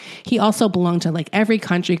people. He also belonged to like every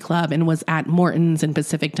country club and was at Morton's and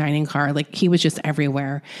Pacific Dining Car. Like he was just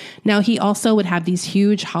everywhere. Now he also would have these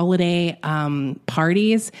huge holiday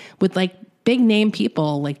parties with like big name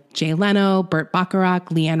people like Jay Leno, Burt Bacharach,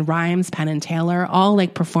 Leanne Rimes, Penn and Teller, all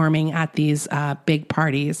like performing at these big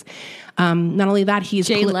parties. Not only that,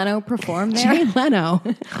 Jay Leno performed there. Jay Leno.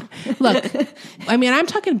 Look, I mean, I'm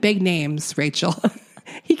talking big names, Rachel.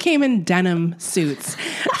 He came in denim suits.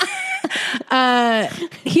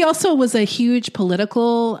 He also was a huge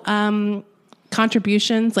political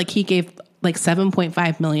contributions. Like he gave like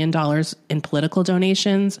 $7.5 million in political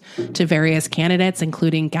donations to various candidates,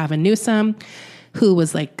 including Gavin Newsom, who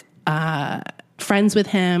was like friends with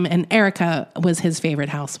him, and Erica was his favorite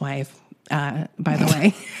housewife. By the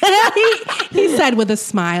way, he said with a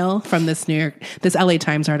smile from this LA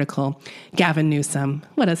Times article, Gavin Newsom,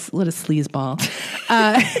 what a sleazeball.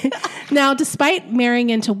 Now, despite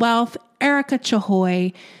marrying into wealth, Erica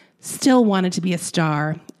Chahoy still wanted to be a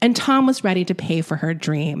star, and Tom was ready to pay for her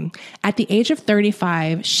dream. At the age of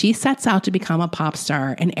 35, she sets out to become a pop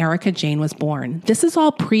star, and Erica Jane was born. This is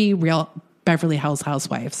all pre-real Beverly Hills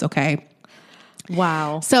Housewives, okay?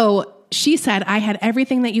 Wow. So she said, I had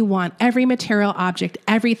everything that you want, every material object,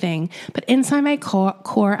 everything. But inside my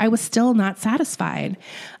core, I was still not satisfied.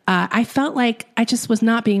 I felt like I just was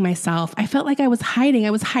not being myself. I felt like I was hiding.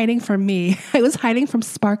 I was hiding from me. I was hiding from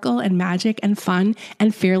sparkle and magic and fun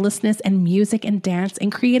and fearlessness and music and dance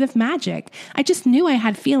and creative magic. I just knew I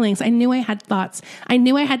had feelings. I knew I had thoughts. I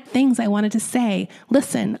knew I had things I wanted to say.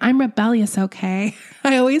 Listen, I'm rebellious, okay?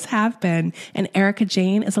 I always have been. And Erica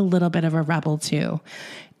Jane is a little bit of a rebel too.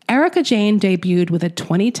 Erica Jane debuted with a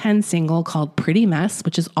 2010 single called Pretty Mess,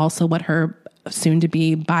 which is also what her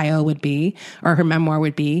soon-to-be bio would be, or her memoir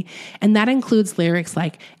would be. And that includes lyrics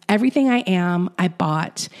like, everything I am, I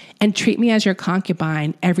bought, and treat me as your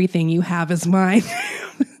concubine, everything you have is mine.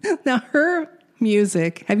 Now, her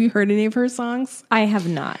music. Have you heard any of her songs? I have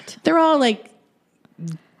not. They're all like,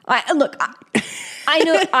 I know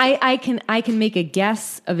I can make a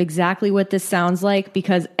guess of exactly what this sounds like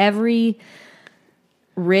because every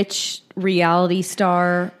rich reality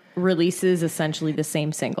star releases essentially the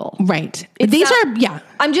same single. right.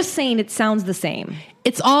 I'm just saying it sounds the same.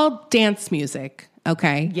 It's all dance music.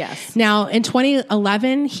 Okay. Yes. Now, in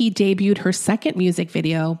 2011, he debuted her second music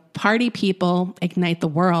video, Party People, Ignite the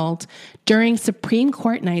World, during Supreme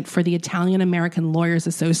Court night for the Italian American Lawyers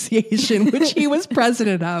Association, which he was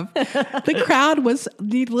president of. The crowd was,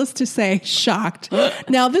 needless to say, shocked.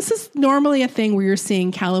 Now, this is normally a thing where you're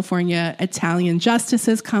seeing California Italian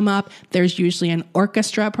justices come up. There's usually an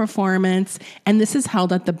orchestra performance, and this is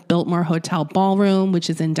held at the Biltmore Hotel Ballroom, which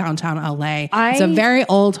is in downtown LA. It's a very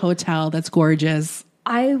old hotel that's gorgeous.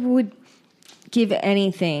 I would give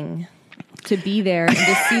anything to be there and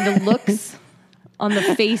to see the looks on the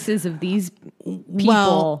faces of these people.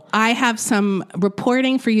 Well, I have some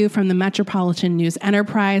reporting for you from the Metropolitan News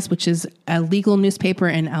Enterprise, which is a legal newspaper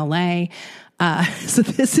in LA. So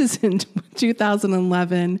this is in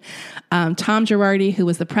 2011. Tom Girardi, who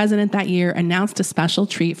was the president that year, announced a special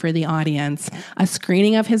treat for the audience, a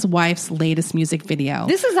screening of his wife's latest music video.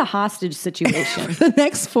 This is a hostage situation. The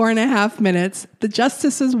next 4.5 minutes, the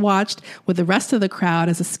justices watched with the rest of the crowd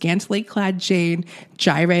as a scantily clad Jane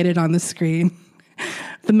gyrated on the screen.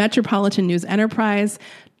 The Metropolitan News Enterprise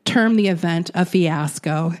termed the event a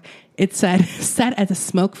fiasco. It said, set at a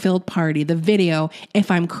smoke-filled party. The video, if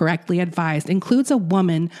I'm correctly advised, includes a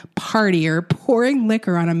woman partier pouring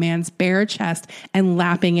liquor on a man's bare chest and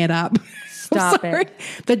lapping it up. Stop it.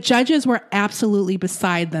 The judges were absolutely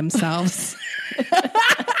beside themselves.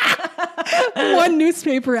 One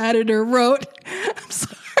newspaper editor wrote, I'm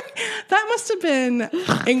sorry, that must have been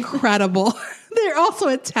incredible. They're also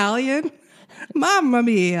Italian. Mamma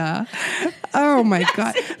mia. Oh my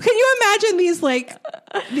God. Can you imagine these, like,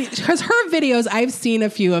 because her videos, I've seen a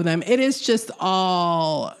few of them. It is just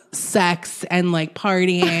all sex and like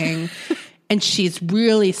partying. And she's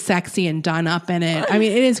really sexy and done up in it. I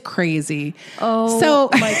mean, it is crazy. Oh, so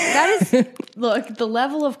that is, look, the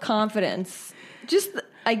level of confidence.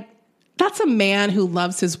 That's a man who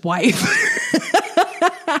loves his wife.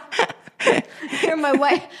 Here, my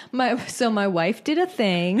wife did a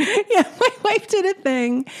thing. Yeah, my wife did a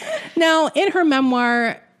thing. Now, in her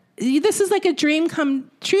memoir, this is like a dream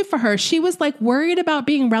come true for her. She was like worried about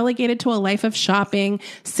being relegated to a life of shopping,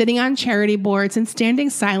 sitting on charity boards, and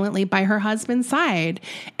standing silently by her husband's side.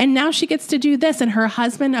 And now she gets to do this. And her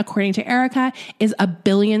husband, according to Erica, is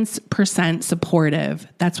 1,000,000,000% supportive.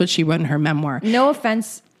 That's what she wrote in her memoir. No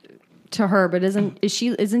offense to her, but isn't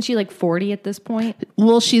she like 40 at this point?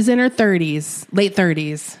 Well, she's in her 30s, late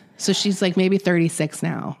 30s. So she's like maybe 36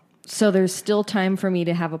 now. So there's still time for me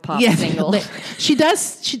to have a pop single. She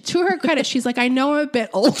does. To her credit, she's like, I know I'm a bit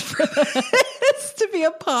old for this to be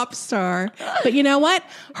a pop star. But you know what?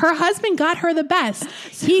 Her husband got her the best.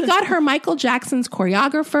 He got her Michael Jackson's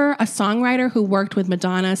choreographer, a songwriter who worked with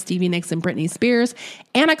Madonna, Stevie Nicks, and Britney Spears,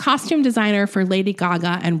 and a costume designer for Lady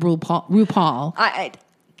Gaga and RuPaul.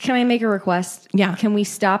 Can I make a request? Yeah. Can we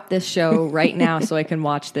stop this show right now so I can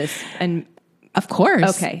watch this? And of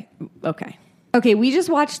course. Okay, we just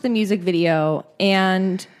watched the music video,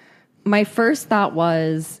 and my first thought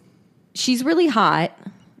was, she's really hot,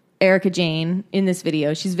 Erica Jane, in this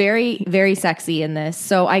video. She's very, very sexy in this.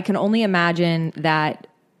 So I can only imagine that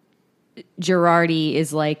Girardi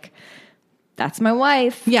is like, that's my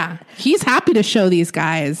wife. Yeah, he's happy to show these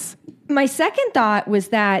guys. My second thought was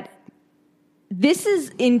that this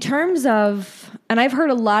is, in terms of, and I've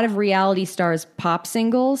heard a lot of reality stars' pop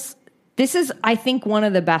singles, this is, I think, one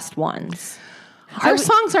of the best ones. Her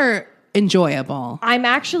songs are enjoyable.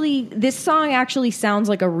 This song actually sounds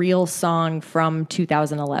like a real song from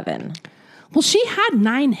 2011. Well, she had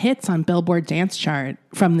 9 hits on Billboard Dance Chart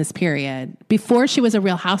from this period before she was a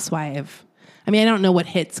Real Housewife. I mean, I don't know what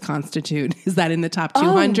hits constitute. Is that in the top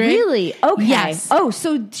 200? Oh, really? Okay. Yes. Oh,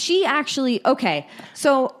 so she actually, okay.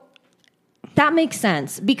 So that makes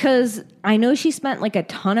sense because I know she spent like a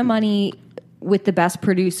ton of money with the best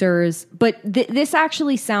producers, but this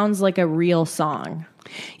actually sounds like a real song.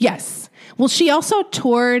 Yes. Well, she also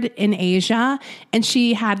toured in Asia, and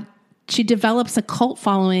she develops a cult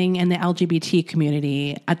following in the LGBT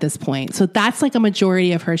community at this point. So that's like a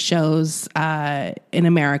majority of her shows in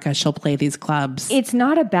America. She'll play these clubs. It's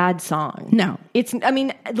not a bad song. No. It's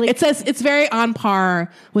it's very on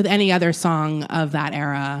par with any other song of that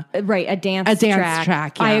era. Right. A dance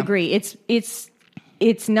track. Yeah. I agree.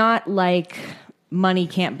 It's not like Money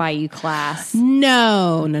Can't Buy You Class.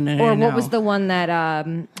 No. Or what was the one that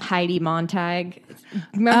Heidi Montag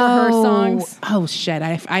Remember her songs? Oh shit!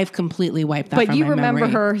 I've completely wiped that. But from you my remember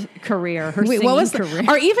memory. her career, her Wait, singing what was career,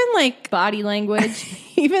 or even like body language.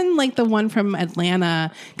 even like the one from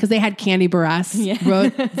Atlanta, because they had Candy Barras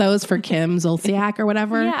wrote those for Kim Zolciak or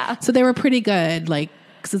whatever. Yeah. So they were pretty good. Like,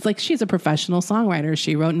 because it's like she's a professional songwriter.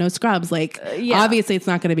 She wrote No Scrubs. Like, obviously it's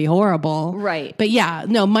not going to be horrible. Right. But yeah,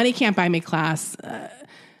 no, Money Can't Buy Me Class.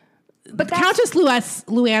 But Countess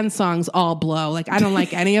Luann's songs all blow. Like, I don't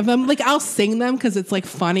like any of them. Like, I'll sing them because it's like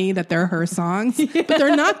funny that they're her songs, but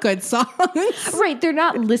they're not good songs. Right. They're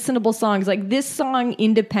not listenable songs. Like this song,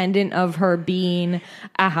 independent of her being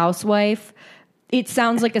a housewife, it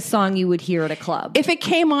sounds like a song you would hear at a club. If it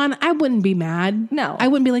came on, I wouldn't be mad. No. I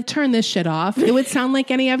wouldn't be like, turn this shit off. It would sound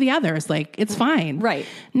like any of the others. Like, it's fine. Right.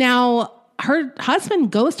 Now, her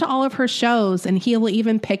husband goes to all of her shows, and he will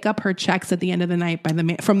even pick up her checks at the end of the night from the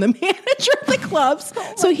manager of the clubs.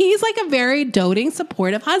 So he's like a very doting,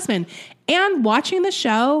 supportive husband. And watching the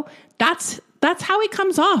show, that's how he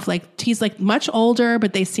comes off. Like, he's like much older,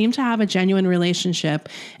 but they seem to have a genuine relationship,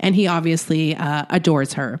 and he obviously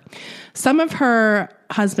adores her. Some of her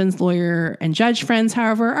husband's lawyer and judge friends,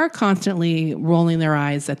 however, are constantly rolling their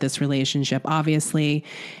eyes at this relationship, obviously.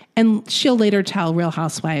 And she'll later tell Real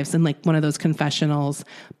Housewives in like one of those confessionals,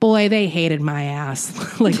 boy, they hated my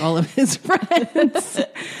ass, like all of his friends.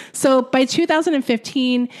 So by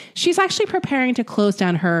 2015, she's actually preparing to close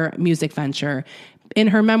down her music venture. In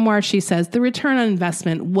her memoir, she says the return on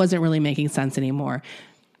investment wasn't really making sense anymore.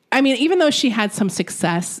 I mean, even though she had some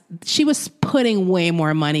success, she was putting way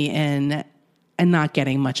more money in and not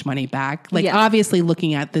getting much money back. Like, obviously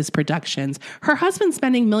looking at these productions, her husband's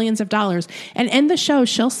spending millions of dollars, and in the show,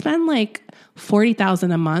 she'll spend like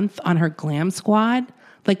 $40,000 a month on her glam squad.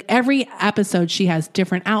 Like, every episode, she has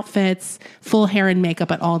different outfits, full hair and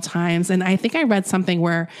makeup at all times. And I think I read something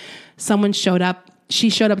where someone she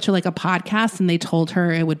showed up to like a podcast, and they told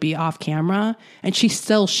her it would be off camera, and she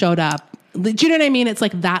still showed up. Do you know what I mean? It's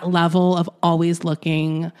like that level of always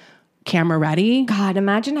looking camera ready. God,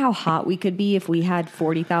 imagine how hot we could be if we had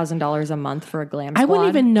 $40,000 a month for a glam squad. I wouldn't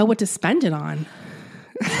even know what to spend it on.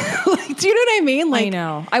 Like, do you know what I mean? Like, I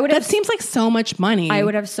know. That seems like so much money. I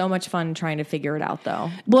would have so much fun trying to figure it out, though.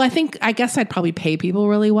 Well, I guess I'd probably pay people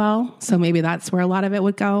really well. So maybe that's where a lot of it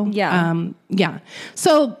would go. Yeah. Yeah.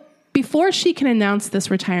 So before she can announce this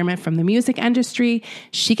retirement from the music industry,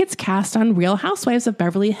 she gets cast on Real Housewives of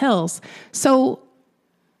Beverly Hills. So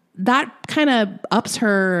that kind of ups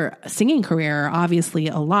her singing career, obviously,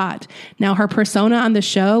 a lot. Now, her persona on the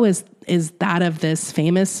show is that of this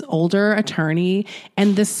famous older attorney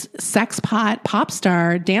and this sex pop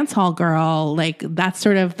star dance hall girl. Like, that's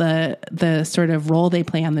sort of the sort of role they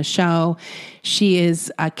play on the show. She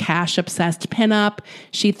is a cash obsessed pinup.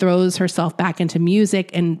 She throws herself back into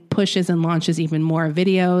music and pushes and launches even more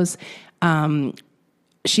videos.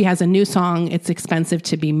 She has a new song, It's Expensive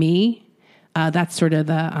to Be Me. That's sort of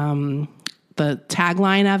the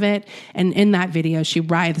tagline of it. And in that video, she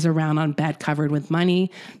writhes around on bed covered with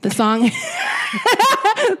money. The song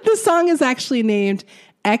is actually named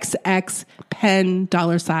XX Pen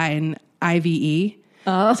 $IVE.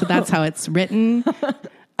 Oh. So that's how it's written.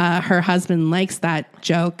 Her husband likes that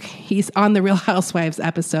joke. He's on the Real Housewives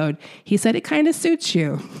episode. He said, it kind of suits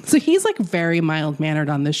you. So he's like very mild mannered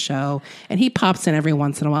on this show, and he pops in every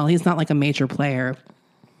once in a while. He's not like a major player.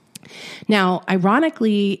 Now,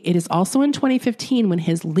 ironically, it is also in 2015 when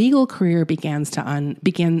his legal career begins to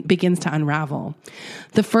unravel.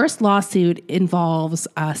 The first lawsuit involves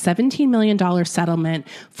a $17 million settlement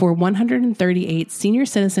for 138 senior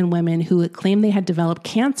citizen women who claimed they had developed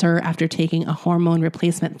cancer after taking a hormone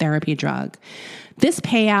replacement therapy drug. This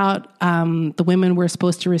payout the women were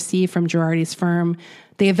supposed to receive from Girardi's firm,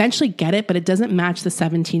 they eventually get it, but it doesn't match the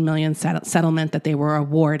 $17 million settlement that they were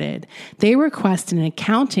awarded. They request an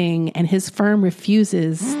accounting, and his firm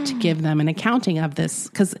refuses to give them an accounting of this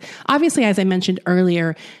because obviously, as I mentioned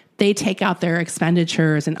earlier, they take out their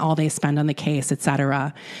expenditures and all they spend on the case,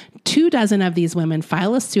 etc. 24 of these women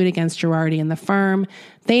file a suit against Girardi and the firm.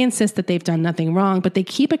 They insist that they've done nothing wrong, but they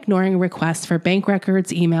keep ignoring requests for bank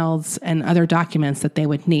records, emails, and other documents that they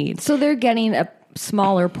would need. So they're getting a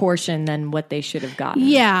smaller portion than what they should have gotten.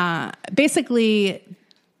 Yeah. Basically,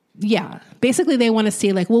 they want to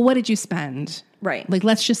see like, well, what did you spend? Right. Like,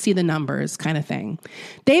 let's just see the numbers kind of thing.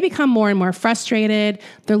 They become more and more frustrated.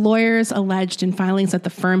 Their lawyers alleged in filings that the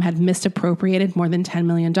firm had misappropriated more than $10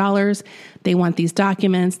 million. They want these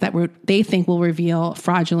documents that they think will reveal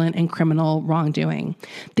fraudulent and criminal wrongdoing.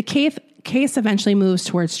 The case eventually moves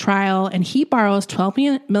towards trial, and he borrows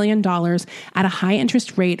 $12 million at a high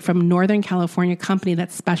interest rate from Northern California company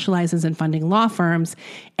that specializes in funding law firms,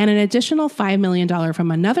 and an additional $5 million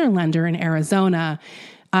from another lender in Arizona.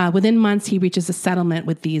 Within months, he reaches a settlement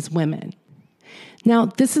with these women. Now,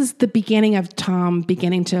 this is the beginning of Tom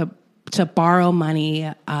beginning to borrow money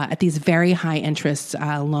at these very high interest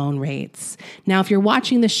loan rates. Now, if you're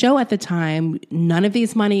watching the show at the time, none of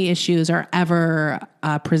these money issues are ever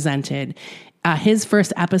presented. His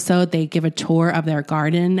first episode, they give a tour of their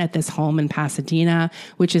garden at this home in Pasadena,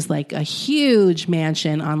 which is like a huge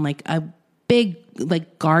mansion on like a big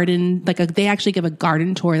like garden, they actually give a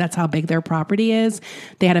garden tour. That's how big their property is.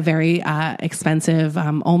 They had a very expensive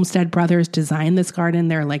Olmsted Brothers design this garden.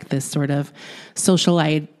 They're like this sort of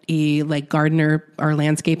socialite-y, like gardener or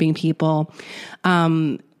landscaping people.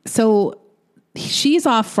 So she's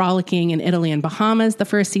off frolicking in Italy and Bahamas the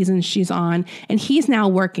first season she's on, and he's now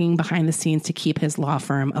working behind the scenes to keep his law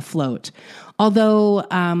firm afloat. Although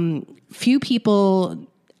few people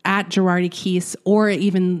at Girardi Keese or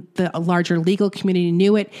even the larger legal community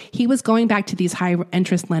knew it, he was going back to these high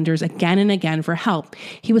interest lenders again and again for help.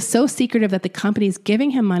 He was so secretive that the companies giving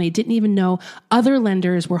him money didn't even know other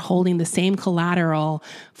lenders were holding the same collateral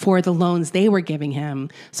for the loans they were giving him.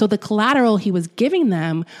 So the collateral he was giving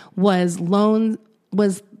them was the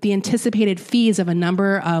anticipated fees of a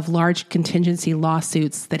number of large contingency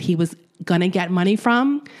lawsuits that he was going to get money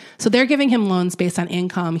from. So they're giving him loans based on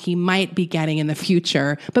income he might be getting in the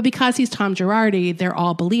future. But because he's Tom Girardi, they're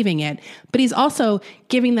all believing it. But he's also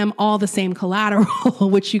giving them all the same collateral,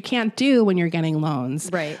 which you can't do when you're getting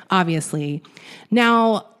loans. Right. Obviously.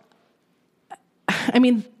 Now, I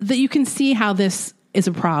mean, you can see how this is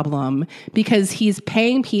a problem because he's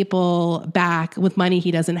paying people back with money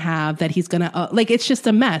he doesn't have that he's going to, it's just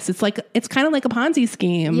a mess. It's kind of like a Ponzi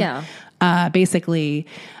scheme. Yeah. Basically.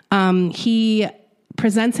 He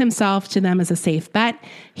presents himself to them as a safe bet.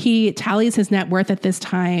 He tallies his net worth at this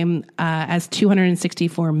time as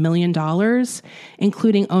 $264 million,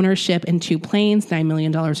 including ownership in 2 planes, $9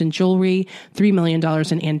 million in jewelry, $3 million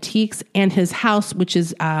in antiques, and his house, which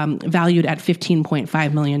is valued at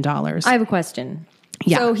 $15.5 million. I have a question.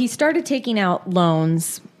 Yeah. So he started taking out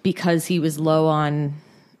loans because he was low on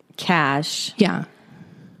cash. Yeah.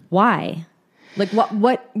 Why? Like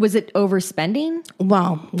what was it, overspending?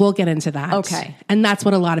 Well, we'll get into that. Okay. And that's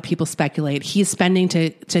what a lot of people speculate. He's spending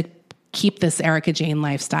to keep this Erica Jane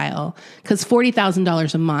lifestyle, because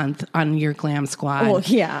 $40,000 a month on your glam squad. Well,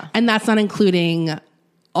 yeah. And that's not including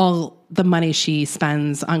all the money she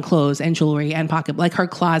spends on clothes and jewelry and pocket. Like her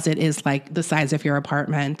closet is like the size of your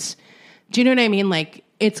apartment. Do you know what I mean? Like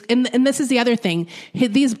and this is the other thing.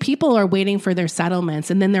 These people are waiting for their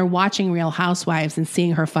settlements, and then they're watching Real Housewives and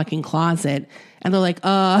seeing her fucking closet, and they're like,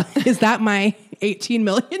 is that my $18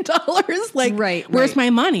 million? Like, right, where's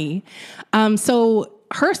my money? So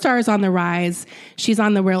her star is on the rise. She's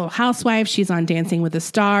on The Real Housewives. She's on Dancing with the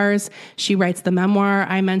Stars. She writes the memoir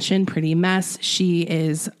I mentioned, Pretty Mess. She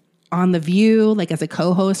is on The View, like as a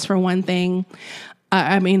co-host for one thing.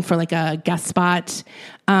 For like a guest spot.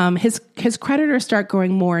 His creditors start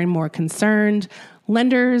growing more and more concerned.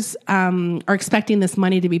 Lenders are expecting this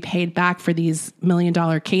money to be paid back for these $1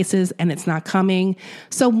 million cases, and it's not coming.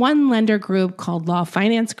 So one lender group called Law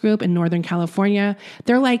Finance Group in Northern California,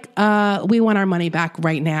 they're like, we want our money back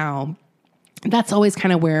right now. That's always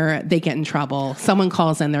kind of where they get in trouble. Someone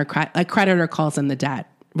calls in a creditor calls in the debt,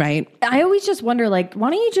 right? I always just wonder, like,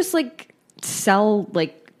 why don't you just like sell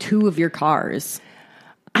like 2 of your cars?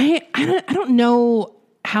 I don't know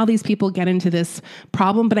how these people get into this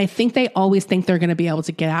problem, but I think they always think they're going to be able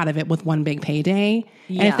to get out of it with one big payday.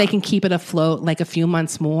 Yeah. And if they can keep it afloat like a few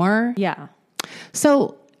months more. Yeah.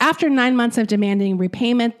 So after 9 months of demanding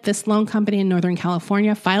repayment, this loan company in Northern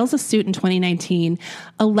California files a suit in 2019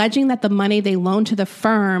 alleging that the money they loaned to the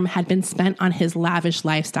firm had been spent on his lavish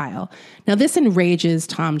lifestyle. Now, this enrages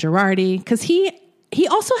Tom Girardi because he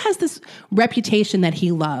also has this reputation that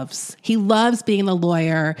he loves. He loves being the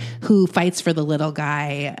lawyer who fights for the little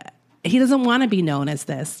guy. He doesn't want to be known as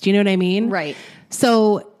this. Do you know what I mean? Right.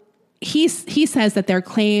 So he says that their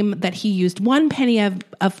claim that he used 1 penny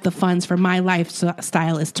of the funds for my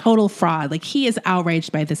lifestyle is total fraud. Like, he is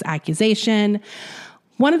outraged by this accusation.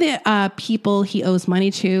 One of the people he owes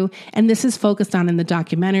money to, and this is focused on in the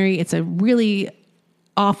documentary, it's a really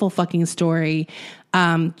awful fucking story.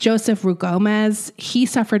 Joseph Rugomez, he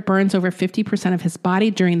suffered burns over 50% of his body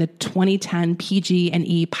during the 2010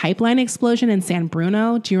 PG&E pipeline explosion in San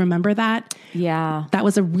Bruno. Do you remember that? Yeah. That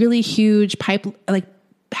was a really huge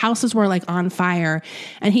houses were like on fire.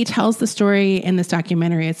 And he tells the story in this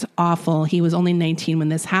documentary. It's awful. He was only 19 when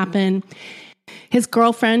this happened. His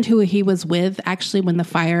girlfriend, who he was with, actually, when the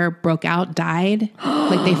fire broke out, died.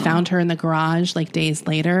 Like, they found her in the garage, like, days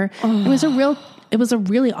later. It was a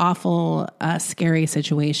really awful, scary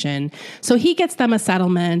situation. So he gets them a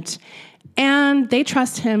settlement, and they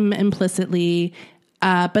trust him implicitly,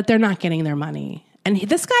 but they're not getting their money. And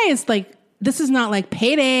this guy is like, this is not like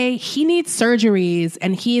payday. He needs surgeries,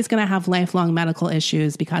 and he is going to have lifelong medical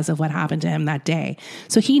issues because of what happened to him that day.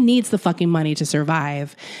 So he needs the fucking money to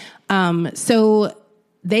survive. So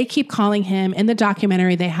they keep calling him. In the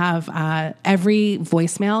documentary, they have every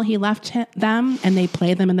voicemail he left them, and they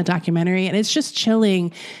play them in the documentary. And it's just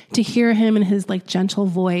chilling to hear him in his like gentle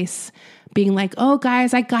voice being like, oh,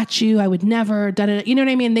 guys, I got you. I would never, da-da-da. You know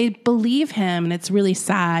what I mean? They believe him, and it's really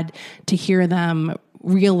sad to hear them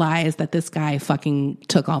realize that this guy fucking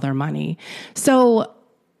took all their money. So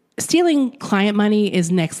stealing client money is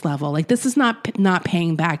next level. Like, this is not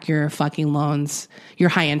paying back your fucking loans, your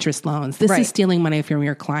high interest loans. This is stealing money from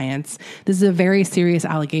your clients. This is a very serious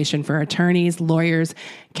allegation for attorneys. Lawyers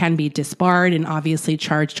can be disbarred and obviously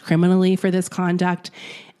charged criminally for this conduct.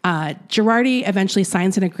 Girardi eventually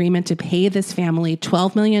signs an agreement to pay this family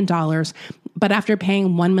 $12 million, but after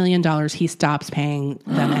paying $1 million, he stops paying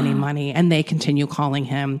them any money, and they continue calling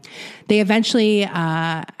him. They eventually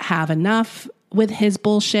have enough with his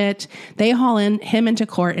bullshit. They haul him into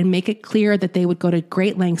court and make it clear that they would go to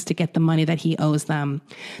great lengths to get the money that he owes them.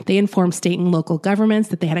 They inform state and local governments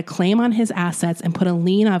that they had a claim on his assets and put a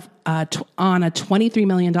lien on a $23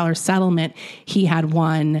 million settlement he had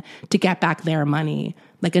won to get back their money,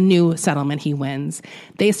 like a new settlement he wins.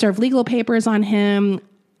 They serve legal papers on him,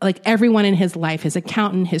 like everyone in his life, his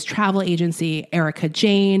accountant, his travel agency, Erica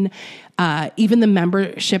Jane, even the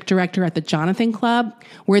membership director at the Jonathan Club,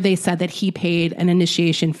 where they said that he paid an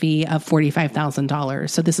initiation fee of $45,000.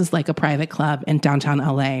 So this is like a private club in downtown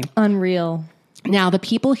LA. Unreal. Now, the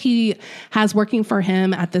people he has working for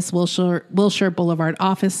him at this Wilshire Boulevard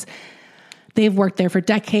office, they've worked there for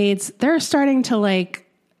decades. They're starting to like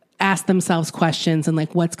ask themselves questions and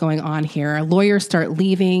like, what's going on here? Lawyers start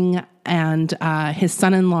leaving, and his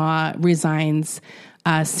son-in-law resigns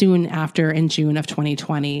soon after in June of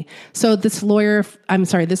 2020. So this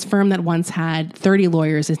firm that once had 30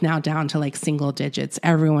 lawyers is now down to like single digits.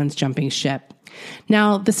 Everyone's jumping ship.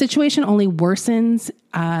 Now, the situation only worsens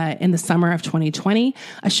in the summer of 2020.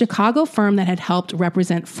 A Chicago firm that had helped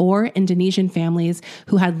represent 4 Indonesian families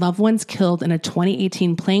who had loved ones killed in a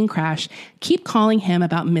 2018 plane crash keep calling him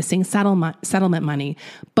about missing settlement money.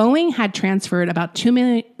 Boeing had transferred about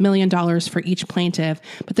 $2 million for each plaintiff,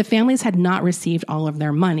 but the families had not received all of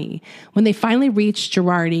their money. When they finally reached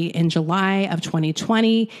Girardi in July of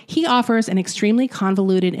 2020, he offers an extremely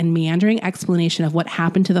convoluted and meandering explanation of what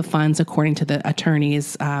happened to the funds according to the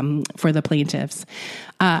attorneys for the plaintiffs.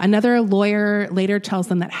 Another lawyer later tells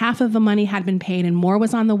them that half of the money had been paid and more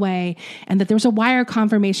was on the way, and that there was a wire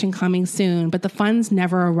confirmation coming soon, but the funds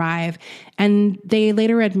never arrive. And they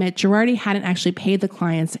later admit Girardi hadn't actually paid the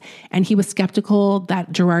clients, and he was skeptical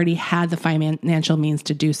that Girardi had the financial means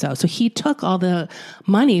to do so. So he took all the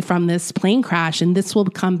money from this plane crash, and this will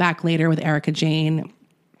come back later with Erica Jane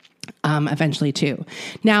eventually too.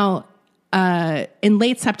 Now, in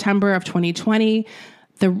late September of 2020,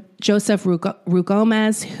 the Joseph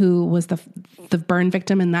Rugomez, who was the burn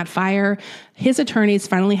victim in that fire, his attorneys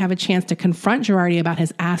finally have a chance to confront Girardi about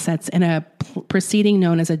his assets in a proceeding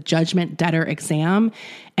known as a judgment debtor exam.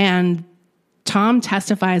 And Tom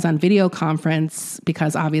testifies on video conference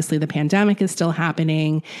because obviously the pandemic is still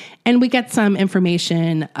happening. And we get some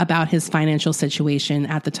information about his financial situation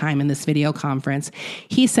at the time in this video conference.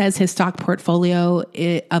 He says his stock portfolio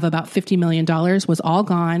of about $50 million was all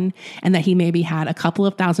gone, and that he maybe had a couple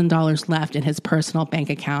of $1,000s left in his personal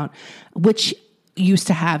bank account, which used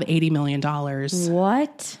to have $80 million.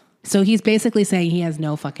 What? So he's basically saying he has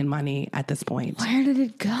no fucking money at this point. Where did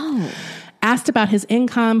it go? Asked about his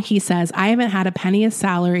income, he says, I haven't had a penny of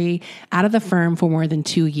salary out of the firm for more than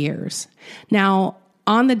 2 years. Now,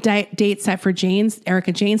 on the date set for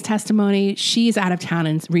Erica Jane's testimony, she's out of town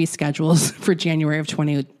and reschedules for January of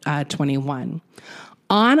 2021.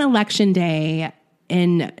 On election day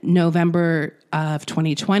in November of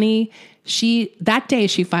 2020, that day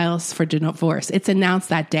she files for divorce. It's announced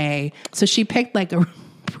that day. So she picked like a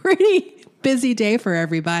pretty busy day for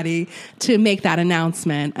everybody to make that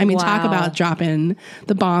announcement. I mean, Talk about dropping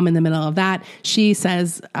the bomb in the middle of that. She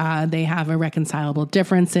says they have irreconcilable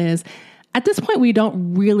differences. At this point, we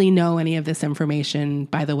don't really know any of this information,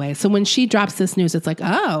 by the way. So when she drops this news, it's like,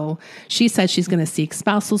 oh, she said she's going to seek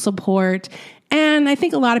spousal support. And I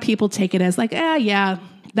think a lot of people take it as like, yeah,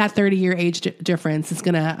 that 30-year age difference is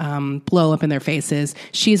going to blow up in their faces.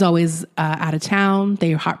 She's always out of town.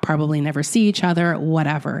 They probably never see each other,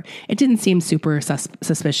 whatever. It didn't seem super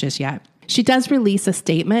suspicious yet. She does release a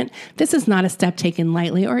statement. This is not a step taken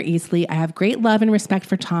lightly or easily. I have great love and respect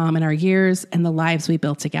for Tom and our years and the lives we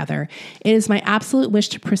built together. It is my absolute wish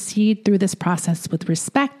to proceed through this process with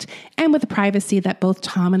respect and with the privacy that both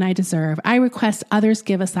Tom and I deserve. I request others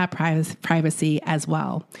give us that privacy as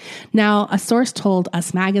well. Now, a source told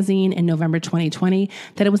Us Magazine in November 2020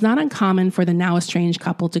 that it was not uncommon for the now estranged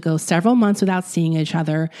couple to go several months without seeing each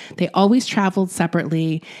other. They always traveled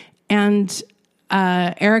separately. And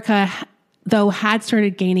Erika, though, had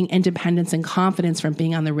started gaining independence and confidence from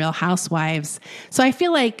being on The Real Housewives. So I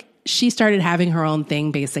feel like she started having her own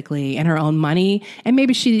thing, basically, and her own money. And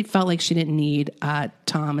maybe she felt like she didn't need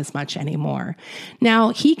Tom as much anymore. Now,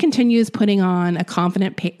 he continues putting on a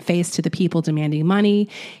confident face to the people demanding money.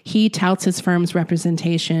 He touts his firm's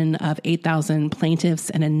representation of 8,000 plaintiffs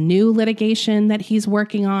in a new litigation that he's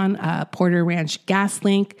working on, Porter Ranch gas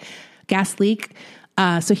leak.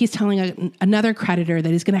 So he's telling another creditor that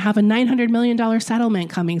he's going to have a $900 million settlement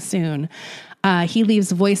coming soon. He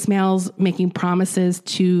leaves voicemails making promises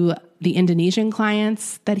to the Indonesian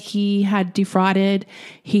clients that he had defrauded.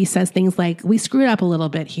 He says things like, we screwed up a little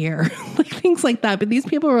bit here, like things like that. But these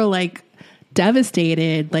people were like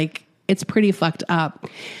devastated. Like, it's pretty fucked up.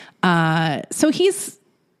 So he's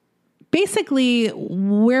basically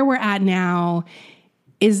where we're at now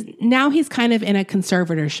is now he's kind of in a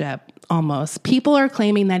conservatorship. Almost. People are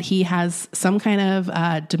claiming that he has some kind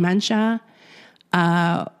of dementia,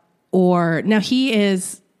 or now he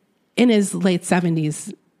is in his late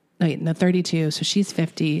 70s. Wait, no, 32. So she's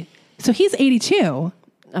 50. So he's 82.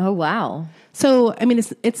 Oh, wow. So, I mean,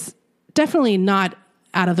 it's definitely not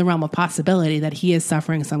out of the realm of possibility that he is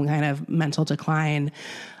suffering some kind of mental decline.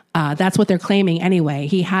 That's what they're claiming anyway.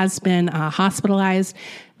 He has been hospitalized,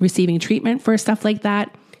 receiving treatment for stuff like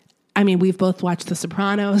that. I mean, we've both watched The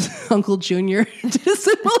Sopranos. Uncle Junior did a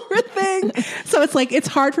similar thing. So it's like, it's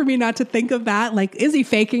hard for me not to think of that. Like, is he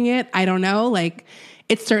faking it? I don't know. Like,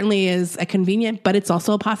 it certainly is a convenient, but it's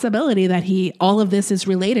also a possibility that all of this is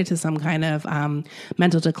related to some kind of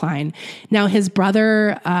mental decline. Now, his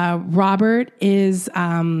brother, Robert, is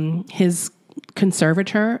his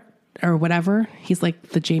conservator or whatever. He's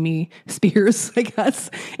like the Jamie Spears, I guess,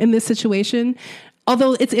 in this situation.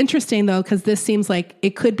 Although it's interesting, though, because this seems like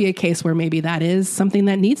it could be a case where maybe that is something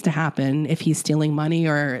that needs to happen if he's stealing money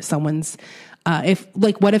or someone's,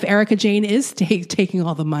 what if Erika Jayne is taking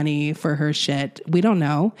all the money for her shit? We don't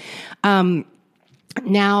know.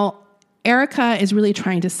 Now, Erika is really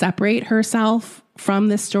trying to separate herself from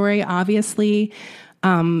this story, obviously.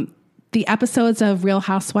 The episodes of Real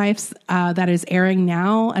Housewives that is airing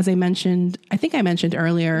now, as I think I mentioned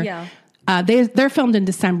earlier. Yeah. They're filmed in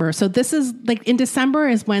December. So this is like in December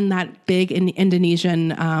is when that big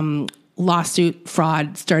Indonesian lawsuit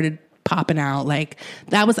fraud started popping out. Like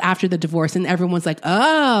that was after the divorce and everyone's like,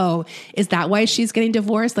 oh, is that why she's getting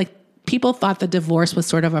divorced? Like people thought the divorce was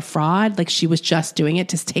sort of a fraud. Like she was just doing it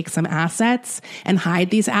to take some assets and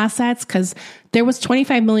hide these assets because there was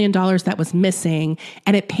 $25 million that was missing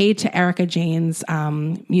and it paid to Erika Jayne's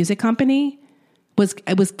music company.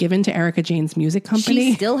 It was given to Erika Jayne's music company.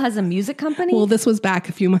 She still has a music company? Well, this was back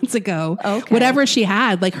a few months ago. Okay. Whatever she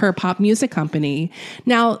had, like her pop music company.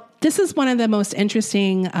 Now, this is one of the most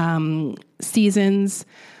interesting seasons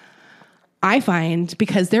I find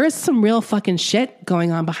because there is some real fucking shit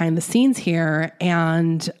going on behind the scenes here.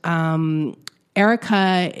 And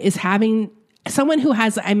Erika is having someone who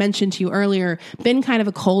has, I mentioned to you earlier, been kind of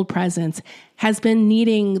a cold presence, has been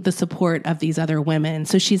needing the support of these other women.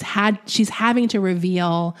 So she's having to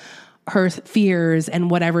reveal her fears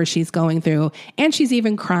and whatever she's going through. And she's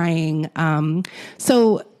even crying.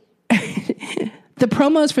 So the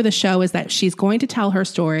promos for the show is that she's going to tell her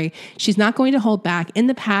story. She's not going to hold back. In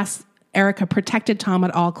the past, Erika protected Tom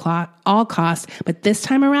at all costs, but this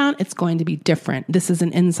time around, it's going to be different. This is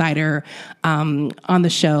an insider on the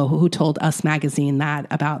show who told Us Magazine that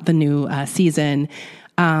about the new season.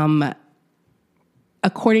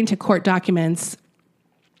 According to court documents,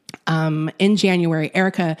 in January,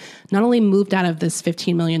 Erika not only moved out of this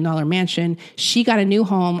 $15 million mansion, she got a new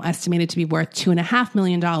home estimated to be worth $2.5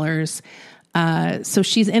 million. So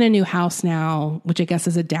she's in a new house now, which I guess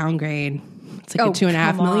is a downgrade. It's like a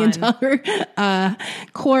 $2.5 million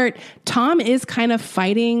court. Tom is kind of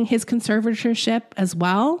fighting his conservatorship as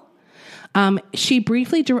well. She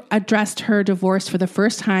briefly addressed her divorce for the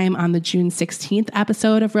first time on the June 16th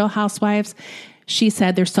episode of Real Housewives. She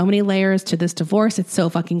said, there's so many layers to this divorce. It's so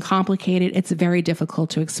fucking complicated. It's very difficult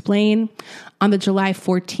to explain. On the July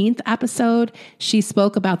 14th episode, she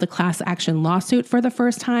spoke about the class action lawsuit for the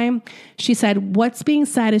first time. She said, what's being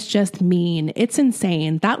said is just mean. It's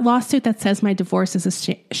insane. That lawsuit that says my divorce is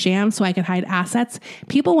a sham so I could hide assets.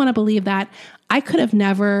 People want to believe that. I could have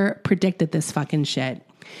never predicted this fucking shit.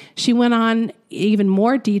 She went on even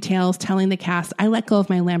more details, telling the cast, I let go of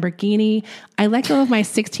my Lamborghini. I let go of my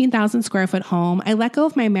 16,000 square foot home. I let go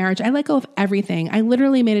of my marriage. I let go of everything. I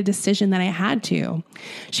literally made a decision that I had to.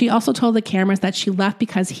 She also told the cameras that she left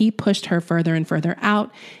because he pushed her further and further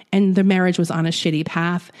out, and the marriage was on a shitty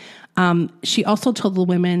path. She also told the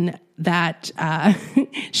women that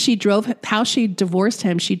how she divorced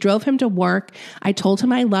him. She drove him to work. I told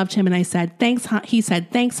him I loved him, and I said, thanks, hon. He said,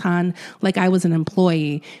 thanks, hon, like I was an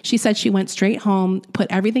employee. She said she went straight home, put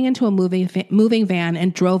everything into a moving van,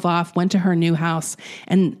 and drove off, went to her new house,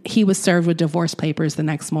 and he was served with divorce papers the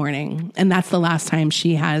next morning. And that's the last time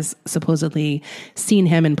she has supposedly seen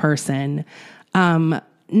him in person.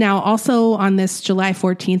 Now, also on this July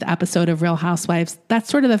 14th episode of Real Housewives, that's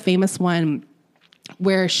sort of the famous one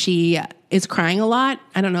where she is crying a lot.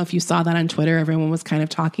 I don't know if you saw that on Twitter. Everyone was kind of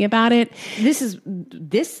talking about it. This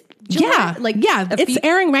July? It's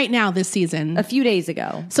airing right now this season. A few days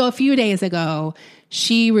ago. So a few days ago,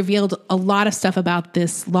 she revealed a lot of stuff about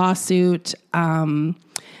this lawsuit.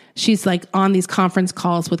 She's like on these conference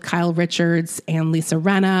calls with Kyle Richards and Lisa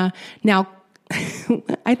Rinna. Now,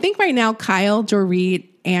 I think right now Kyle, Dorit,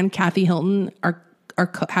 and Kathy Hilton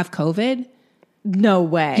have COVID. No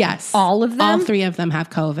way. Yes. All of them? All three of them have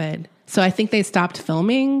COVID. So I think they stopped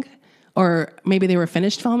filming, or maybe they were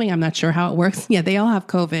finished filming. I'm not sure how it works. Yeah, they all have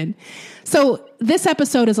COVID. So this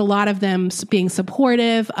episode is a lot of them being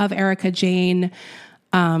supportive of Erika Jayne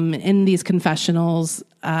in these confessionals.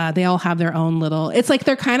 They all have their own little... It's like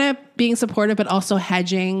they're kind of being supportive, but also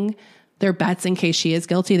hedging their bets in case she is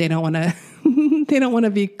guilty. They don't want to... They don't want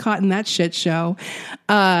to be caught in that shit show.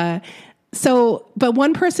 But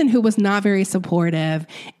one person who was not very supportive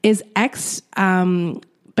is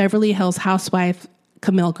Beverly Hills housewife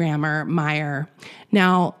Camille Grammer Meyer.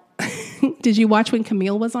 Now, did you watch when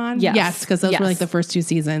Camille was on? Yes, because those were like the first two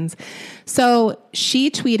seasons. So she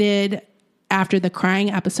tweeted after the crying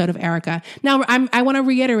episode of Erika. Now, I want to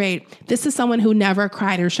reiterate, this is someone who never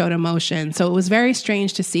cried or showed emotion. So it was very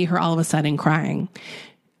strange to see her all of a sudden crying.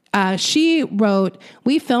 She wrote,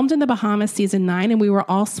 we filmed in the Bahamas season 9 and we were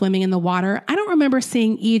all swimming in the water. I don't remember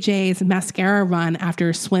seeing EJ's mascara run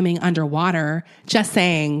after swimming underwater. Just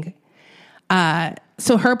saying.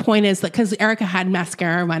 So her point is that because Erika had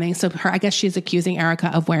mascara running, so I guess she's accusing Erika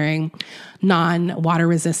of wearing non-water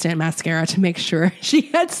resistant mascara to make sure she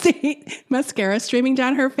had mascara streaming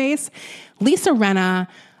down her face. Lisa Rinna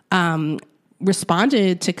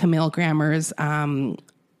responded to Camille Grammer's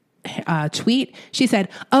tweet. She said,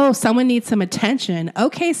 oh, someone needs some attention.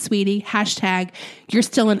 Okay, sweetie. # you're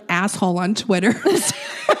still an asshole on Twitter.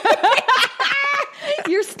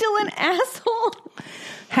 You're still an asshole.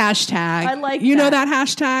 # I like you know that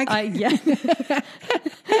hashtag? Yeah.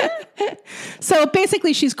 So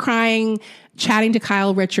basically she's crying, chatting to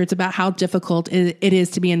Kyle Richards about how difficult it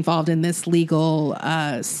is to be involved in this legal,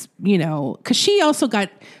 because she also got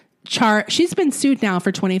she's been sued now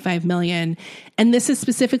for $25 million. And this is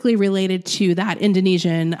specifically related to that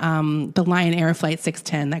Indonesian, the Lion Air Flight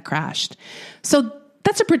 610 that crashed. So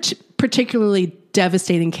that's a particularly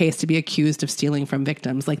devastating case to be accused of stealing from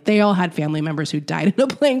victims. Like they all had family members who died in a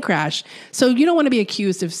plane crash. So you don't want to be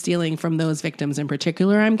accused of stealing from those victims in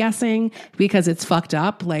particular, I'm guessing, because it's fucked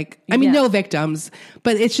up. Like, I mean, no victims,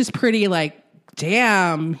 but it's just pretty like,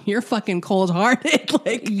 damn, you're fucking cold-hearted.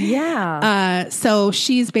 Like, yeah. So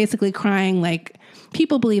she's basically crying like,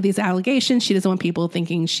 people believe these allegations. She doesn't want people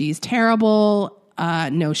thinking she's terrible.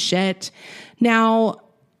 No shit. Now,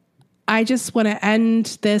 I just want to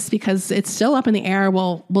end this because it's still up in the air.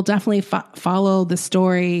 We'll definitely follow the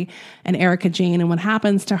story and Erika Jayne and what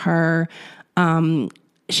happens to her.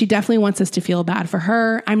 She definitely wants us to feel bad for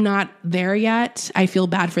her. I'm not there yet. I feel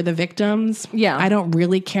bad for the victims. Yeah. I don't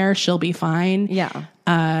really care. She'll be fine. Yeah.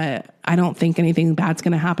 I don't think anything bad's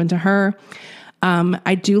going to happen to her.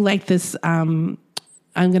 I do like this. I'm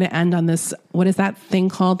going to end on this. What is that thing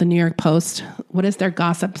called? The New York Post. What is their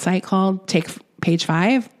gossip site called? Page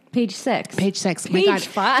 5? Page 6. Page 6. Page my God.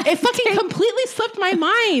 5. It fucking completely slipped my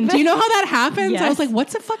mind. Do you know how that happens? Yes. I was like,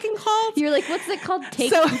 what's it fucking called? You're like, what's it called?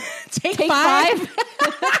 Take 5?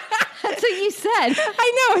 That's what you said.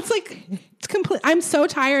 I know. It's like, it's complete. I'm so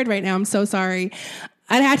tired right now. I'm so sorry.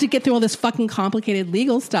 I had to get through all this fucking complicated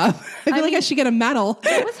legal stuff. I feel like I should get a medal.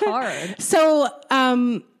 It was hard.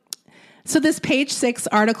 So this Page Six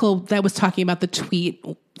article that was talking about the tweet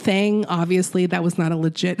thing, obviously that was not a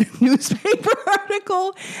legit newspaper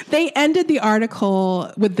article. They ended the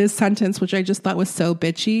article with this sentence, which I just thought was so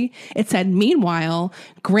bitchy. It said, meanwhile,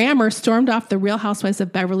 Grammer stormed off the Real Housewives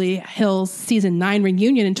of Beverly Hills season 9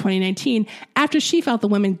 reunion in 2019 after she felt the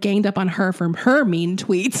women ganged up on her from her mean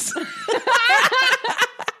tweets.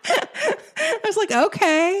 I was like,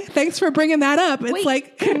 okay, thanks for bringing that up. It's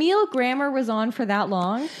like Camille Grammer was on for that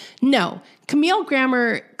long? No, Camille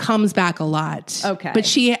Grammer comes back a lot. Okay.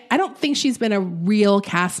 But I don't think she's been a real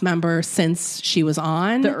cast member since she was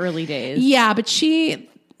on. The early days. Yeah, but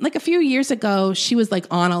like a few years ago, she was like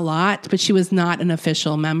on a lot, but she was not an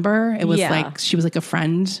official member. It was like, she was like a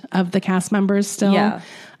friend of the cast members still. Yeah.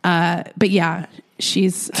 But yeah,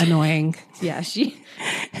 she's annoying. Yeah, she's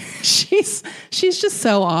just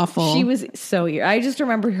so awful. She was so I just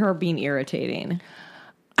remember her being irritating.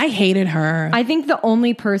 I hated her. I think the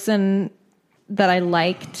only person that I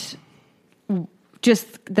liked,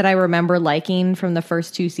 just that I remember liking from the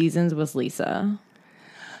first 2 seasons, was Lisa.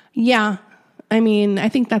 Yeah. I mean, I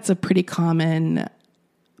think that's a pretty common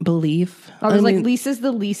belief. I was like, Lisa's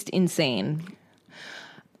the least insane.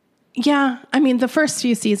 Yeah. I mean, the first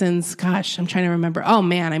few seasons, gosh, I'm trying to remember. Oh,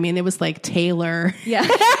 man. I mean, it was like Taylor. Yeah.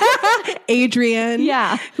 Adrian.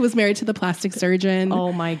 Yeah. Who was married to the plastic surgeon.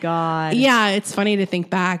 Oh, my God. Yeah. It's funny to think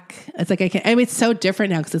back. It's like, I mean, it's so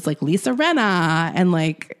different now because it's like Lisa Rinna and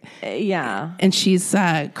like. Yeah. And she's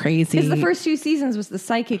crazy. Because the first 2 seasons was the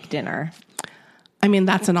psychic dinner. I mean,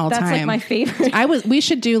 that's an all-time. That's like my favorite. We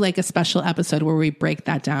should do like a special episode where we break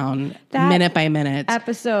that down minute by minute.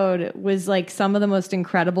 Episode was like some of the most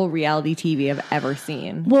incredible reality TV I've ever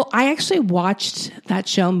seen. Well, I actually watched that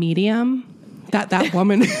show Medium. That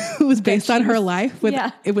woman who was based on her life.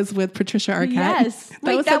 It was with Patricia Arquette. Yes.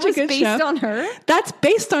 That was such a good based show. on her? That's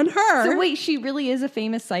based on her. So wait, she really is a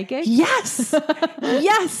famous psychic? Yes.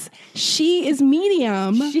 Yes. She is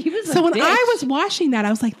Medium. She was a So when bitch. I was watching that, I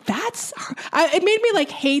was like, that's her. It made me like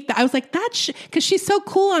hate that. I was like, because she's so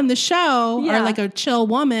cool on the show, or like a chill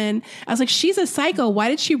woman. I was like, she's a psycho. Why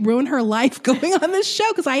did she ruin her life going on this show?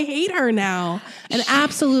 Because I hate her now. And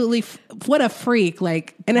absolutely, what a freak.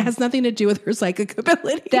 Like, and it has nothing to do with her psychic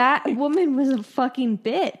ability. That woman was a fucking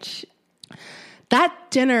bitch. That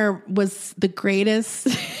dinner was the greatest.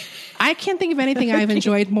 I can't think of anything I've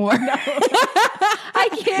enjoyed more. No. I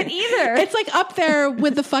can't either. It's like up there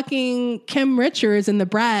with the fucking Kim Richards and the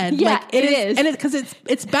bread. Yeah, like, it is. And because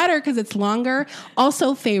it's better because it's longer.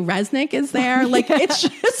 Also, Faye Resnick is there. Like, it's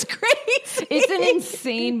just crazy. It's an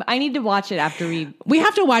insane. I need to watch it after we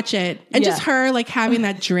have to watch it. And just her like having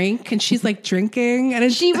that drink, and she's like drinking,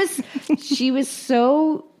 and she was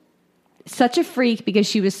such a freak because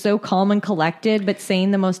she was so calm and collected, but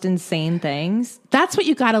saying the most insane things. That's what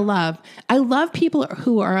you gotta love. I love people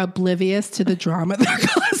who are oblivious to the drama they're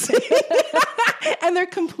causing. And they're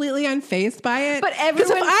completely unfazed by it. But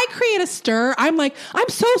because if I create a stir, I'm like, I'm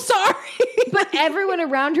so sorry. But everyone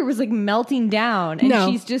around her was like melting down.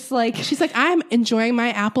 And she's like, I'm enjoying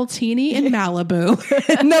my apple teeny in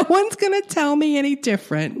Malibu. No one's going to tell me any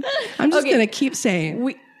different. I'm just going to keep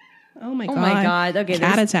saying. Oh my God. Okay.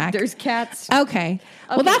 Cat attack. There's cats. Okay.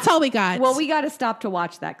 Well, that's all we got. Well, we got to stop to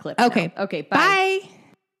watch that clip. Okay. Now. Okay. Bye.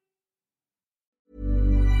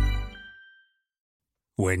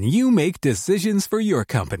 When you make decisions for your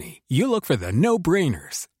company, you look for the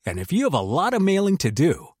no-brainers. And if you have a lot of mailing to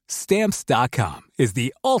do, Stamps.com is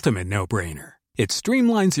the ultimate no-brainer. It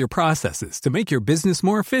streamlines your processes to make your business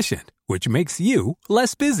more efficient, which makes you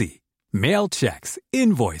less busy. Mail checks,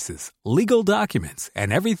 invoices, legal documents,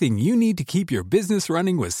 and everything you need to keep your business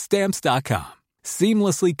running with Stamps.com.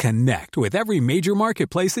 Seamlessly connect with every major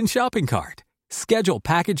marketplace and shopping cart. Schedule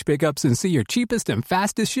package pickups and see your cheapest and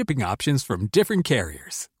fastest shipping options from different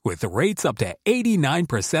carriers. With rates up to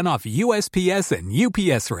 89% off USPS and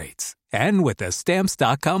UPS rates. And with the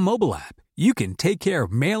Stamps.com mobile app, you can take care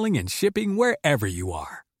of mailing and shipping wherever you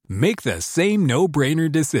are. Make the same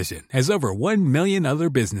no-brainer decision as over 1 million other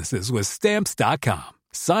businesses with Stamps.com.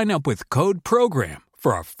 Sign up with code PROGRAM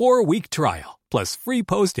for a 4-week trial, plus free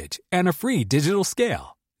postage and a free digital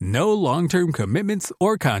scale. No long-term commitments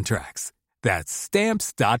or contracts. That's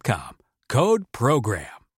Stamps.com. Code PROGRAM.